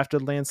Mariners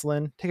drafted Lance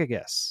Lynn? Take a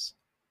guess.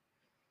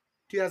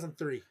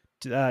 2003.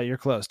 You're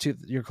close.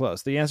 You're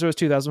close. The answer was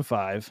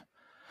 2005.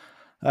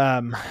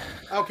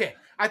 Okay,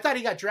 I thought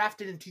he got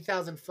drafted in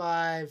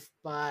 2005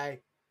 by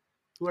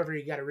whoever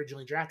he got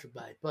originally drafted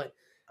by, but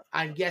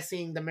I'm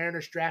guessing the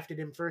Mariners drafted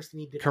him first, and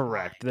he did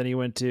correct. Then he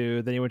went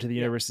to the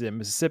University of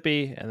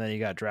Mississippi, and then he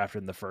got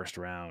drafted in the first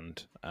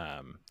round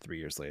 3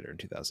 years later in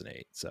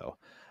 2008. So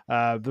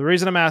the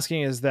reason I'm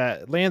asking is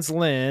that Lance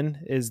Lynn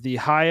is the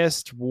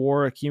highest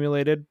WAR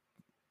accumulated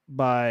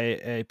by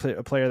a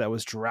player that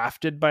was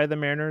drafted by the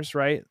Mariners,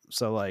 right?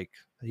 So like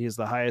he's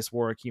the highest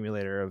WAR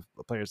accumulator of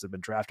players that have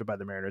been drafted by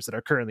the Mariners that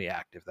are currently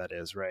active. That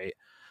is right.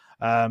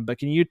 But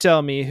can you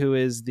tell me who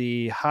is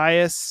the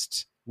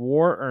highest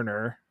WAR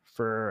earner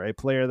for a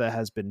player that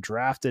has been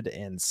drafted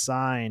and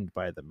signed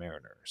by the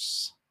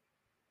Mariners?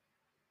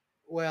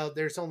 Well,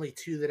 there's only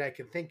two that I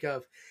can think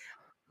of.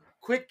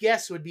 Quick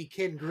guess would be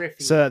Ken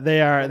Griffey. So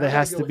that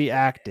has to be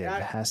active.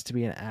 It has to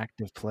be an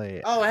active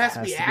play. Oh, it has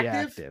to be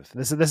active?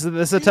 This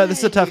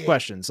is a tough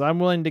question. So I'm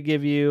willing to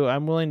give you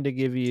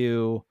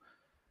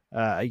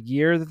a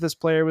year that this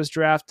player was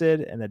drafted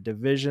and a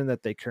division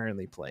that they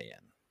currently play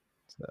in.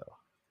 So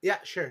yeah,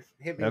 sure.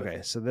 Hit me.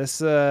 Okay, so this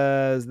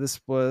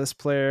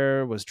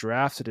player was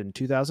drafted in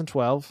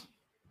 2012,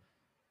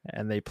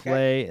 and they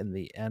play in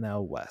the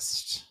NL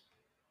West.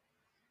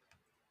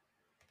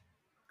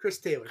 Chris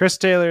Taylor. Chris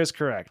Taylor is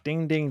correct.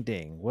 Ding, ding,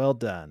 ding. Well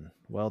done.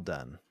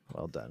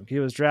 Well done. He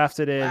was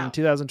drafted in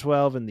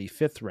 2012 in the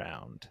 5th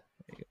round.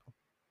 There you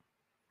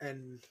go.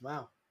 And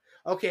wow.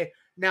 Okay,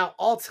 now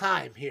all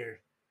time here.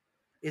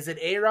 Is it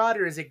A-Rod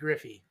or is it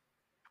Griffey?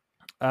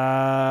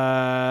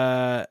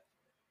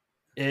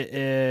 It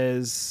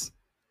is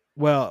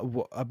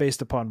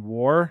based upon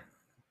WAR.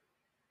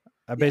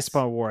 Based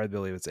upon WAR, I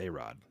believe it's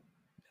A-Rod.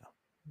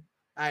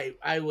 Yeah.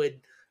 I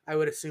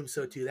would assume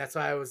so too. That's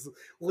why I was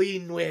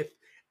leaning with.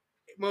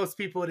 Most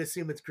people would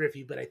assume it's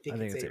Griffey, but I think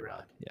it's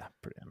A-Rod. Yeah,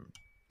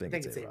 I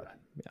think it's A-Rod.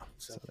 Yeah,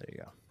 so there you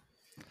go.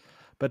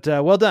 But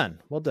well done.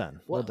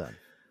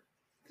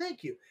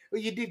 Thank you.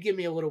 Well, you did give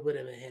me a little bit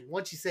of a hint.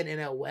 Once you said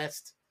NL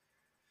West,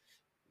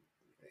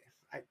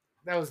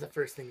 that was the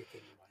first thing that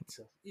came to mind.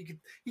 So you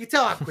could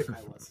tell how quick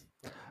I was.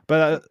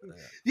 But do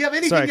you have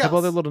anything sorry, a couple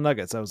else? other little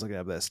nuggets. I was looking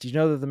at this. Do you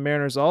know that the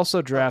Mariners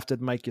also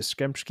drafted Mike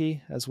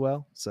Yastrzemski as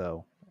well?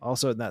 So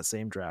also in that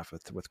same draft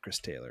with Chris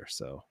Taylor.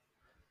 So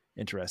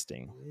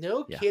interesting.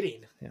 No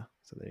kidding. Yeah.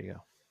 So there you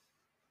go.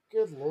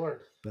 Good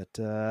Lord. But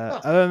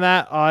other than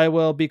that, I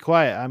will be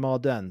quiet. I'm all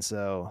done.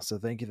 So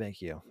thank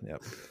you.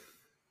 Yep.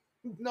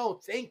 No,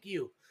 thank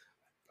you.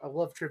 I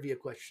love trivia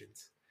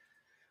questions.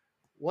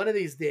 One of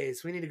these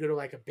days, we need to go to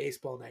like a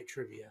baseball night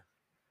trivia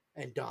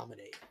and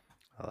dominate.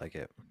 I like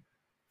it.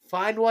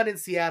 Find one in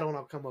Seattle and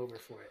I'll come over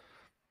for it.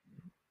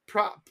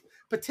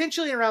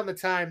 Potentially around the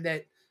time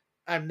that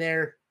I'm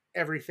there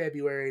every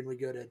February and we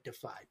go to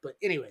Defy. But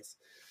anyways,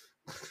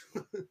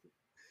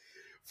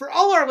 for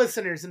all our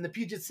listeners in the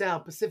Puget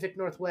Sound, Pacific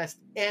Northwest,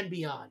 and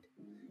beyond,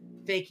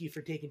 thank you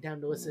for taking time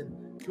to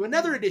listen to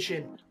another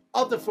edition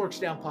of the Forks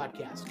Down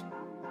Podcast.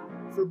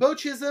 For Bo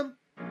Chisholm,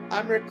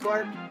 I'm Rick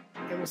Clark,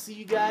 and we'll see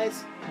you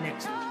guys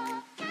next week.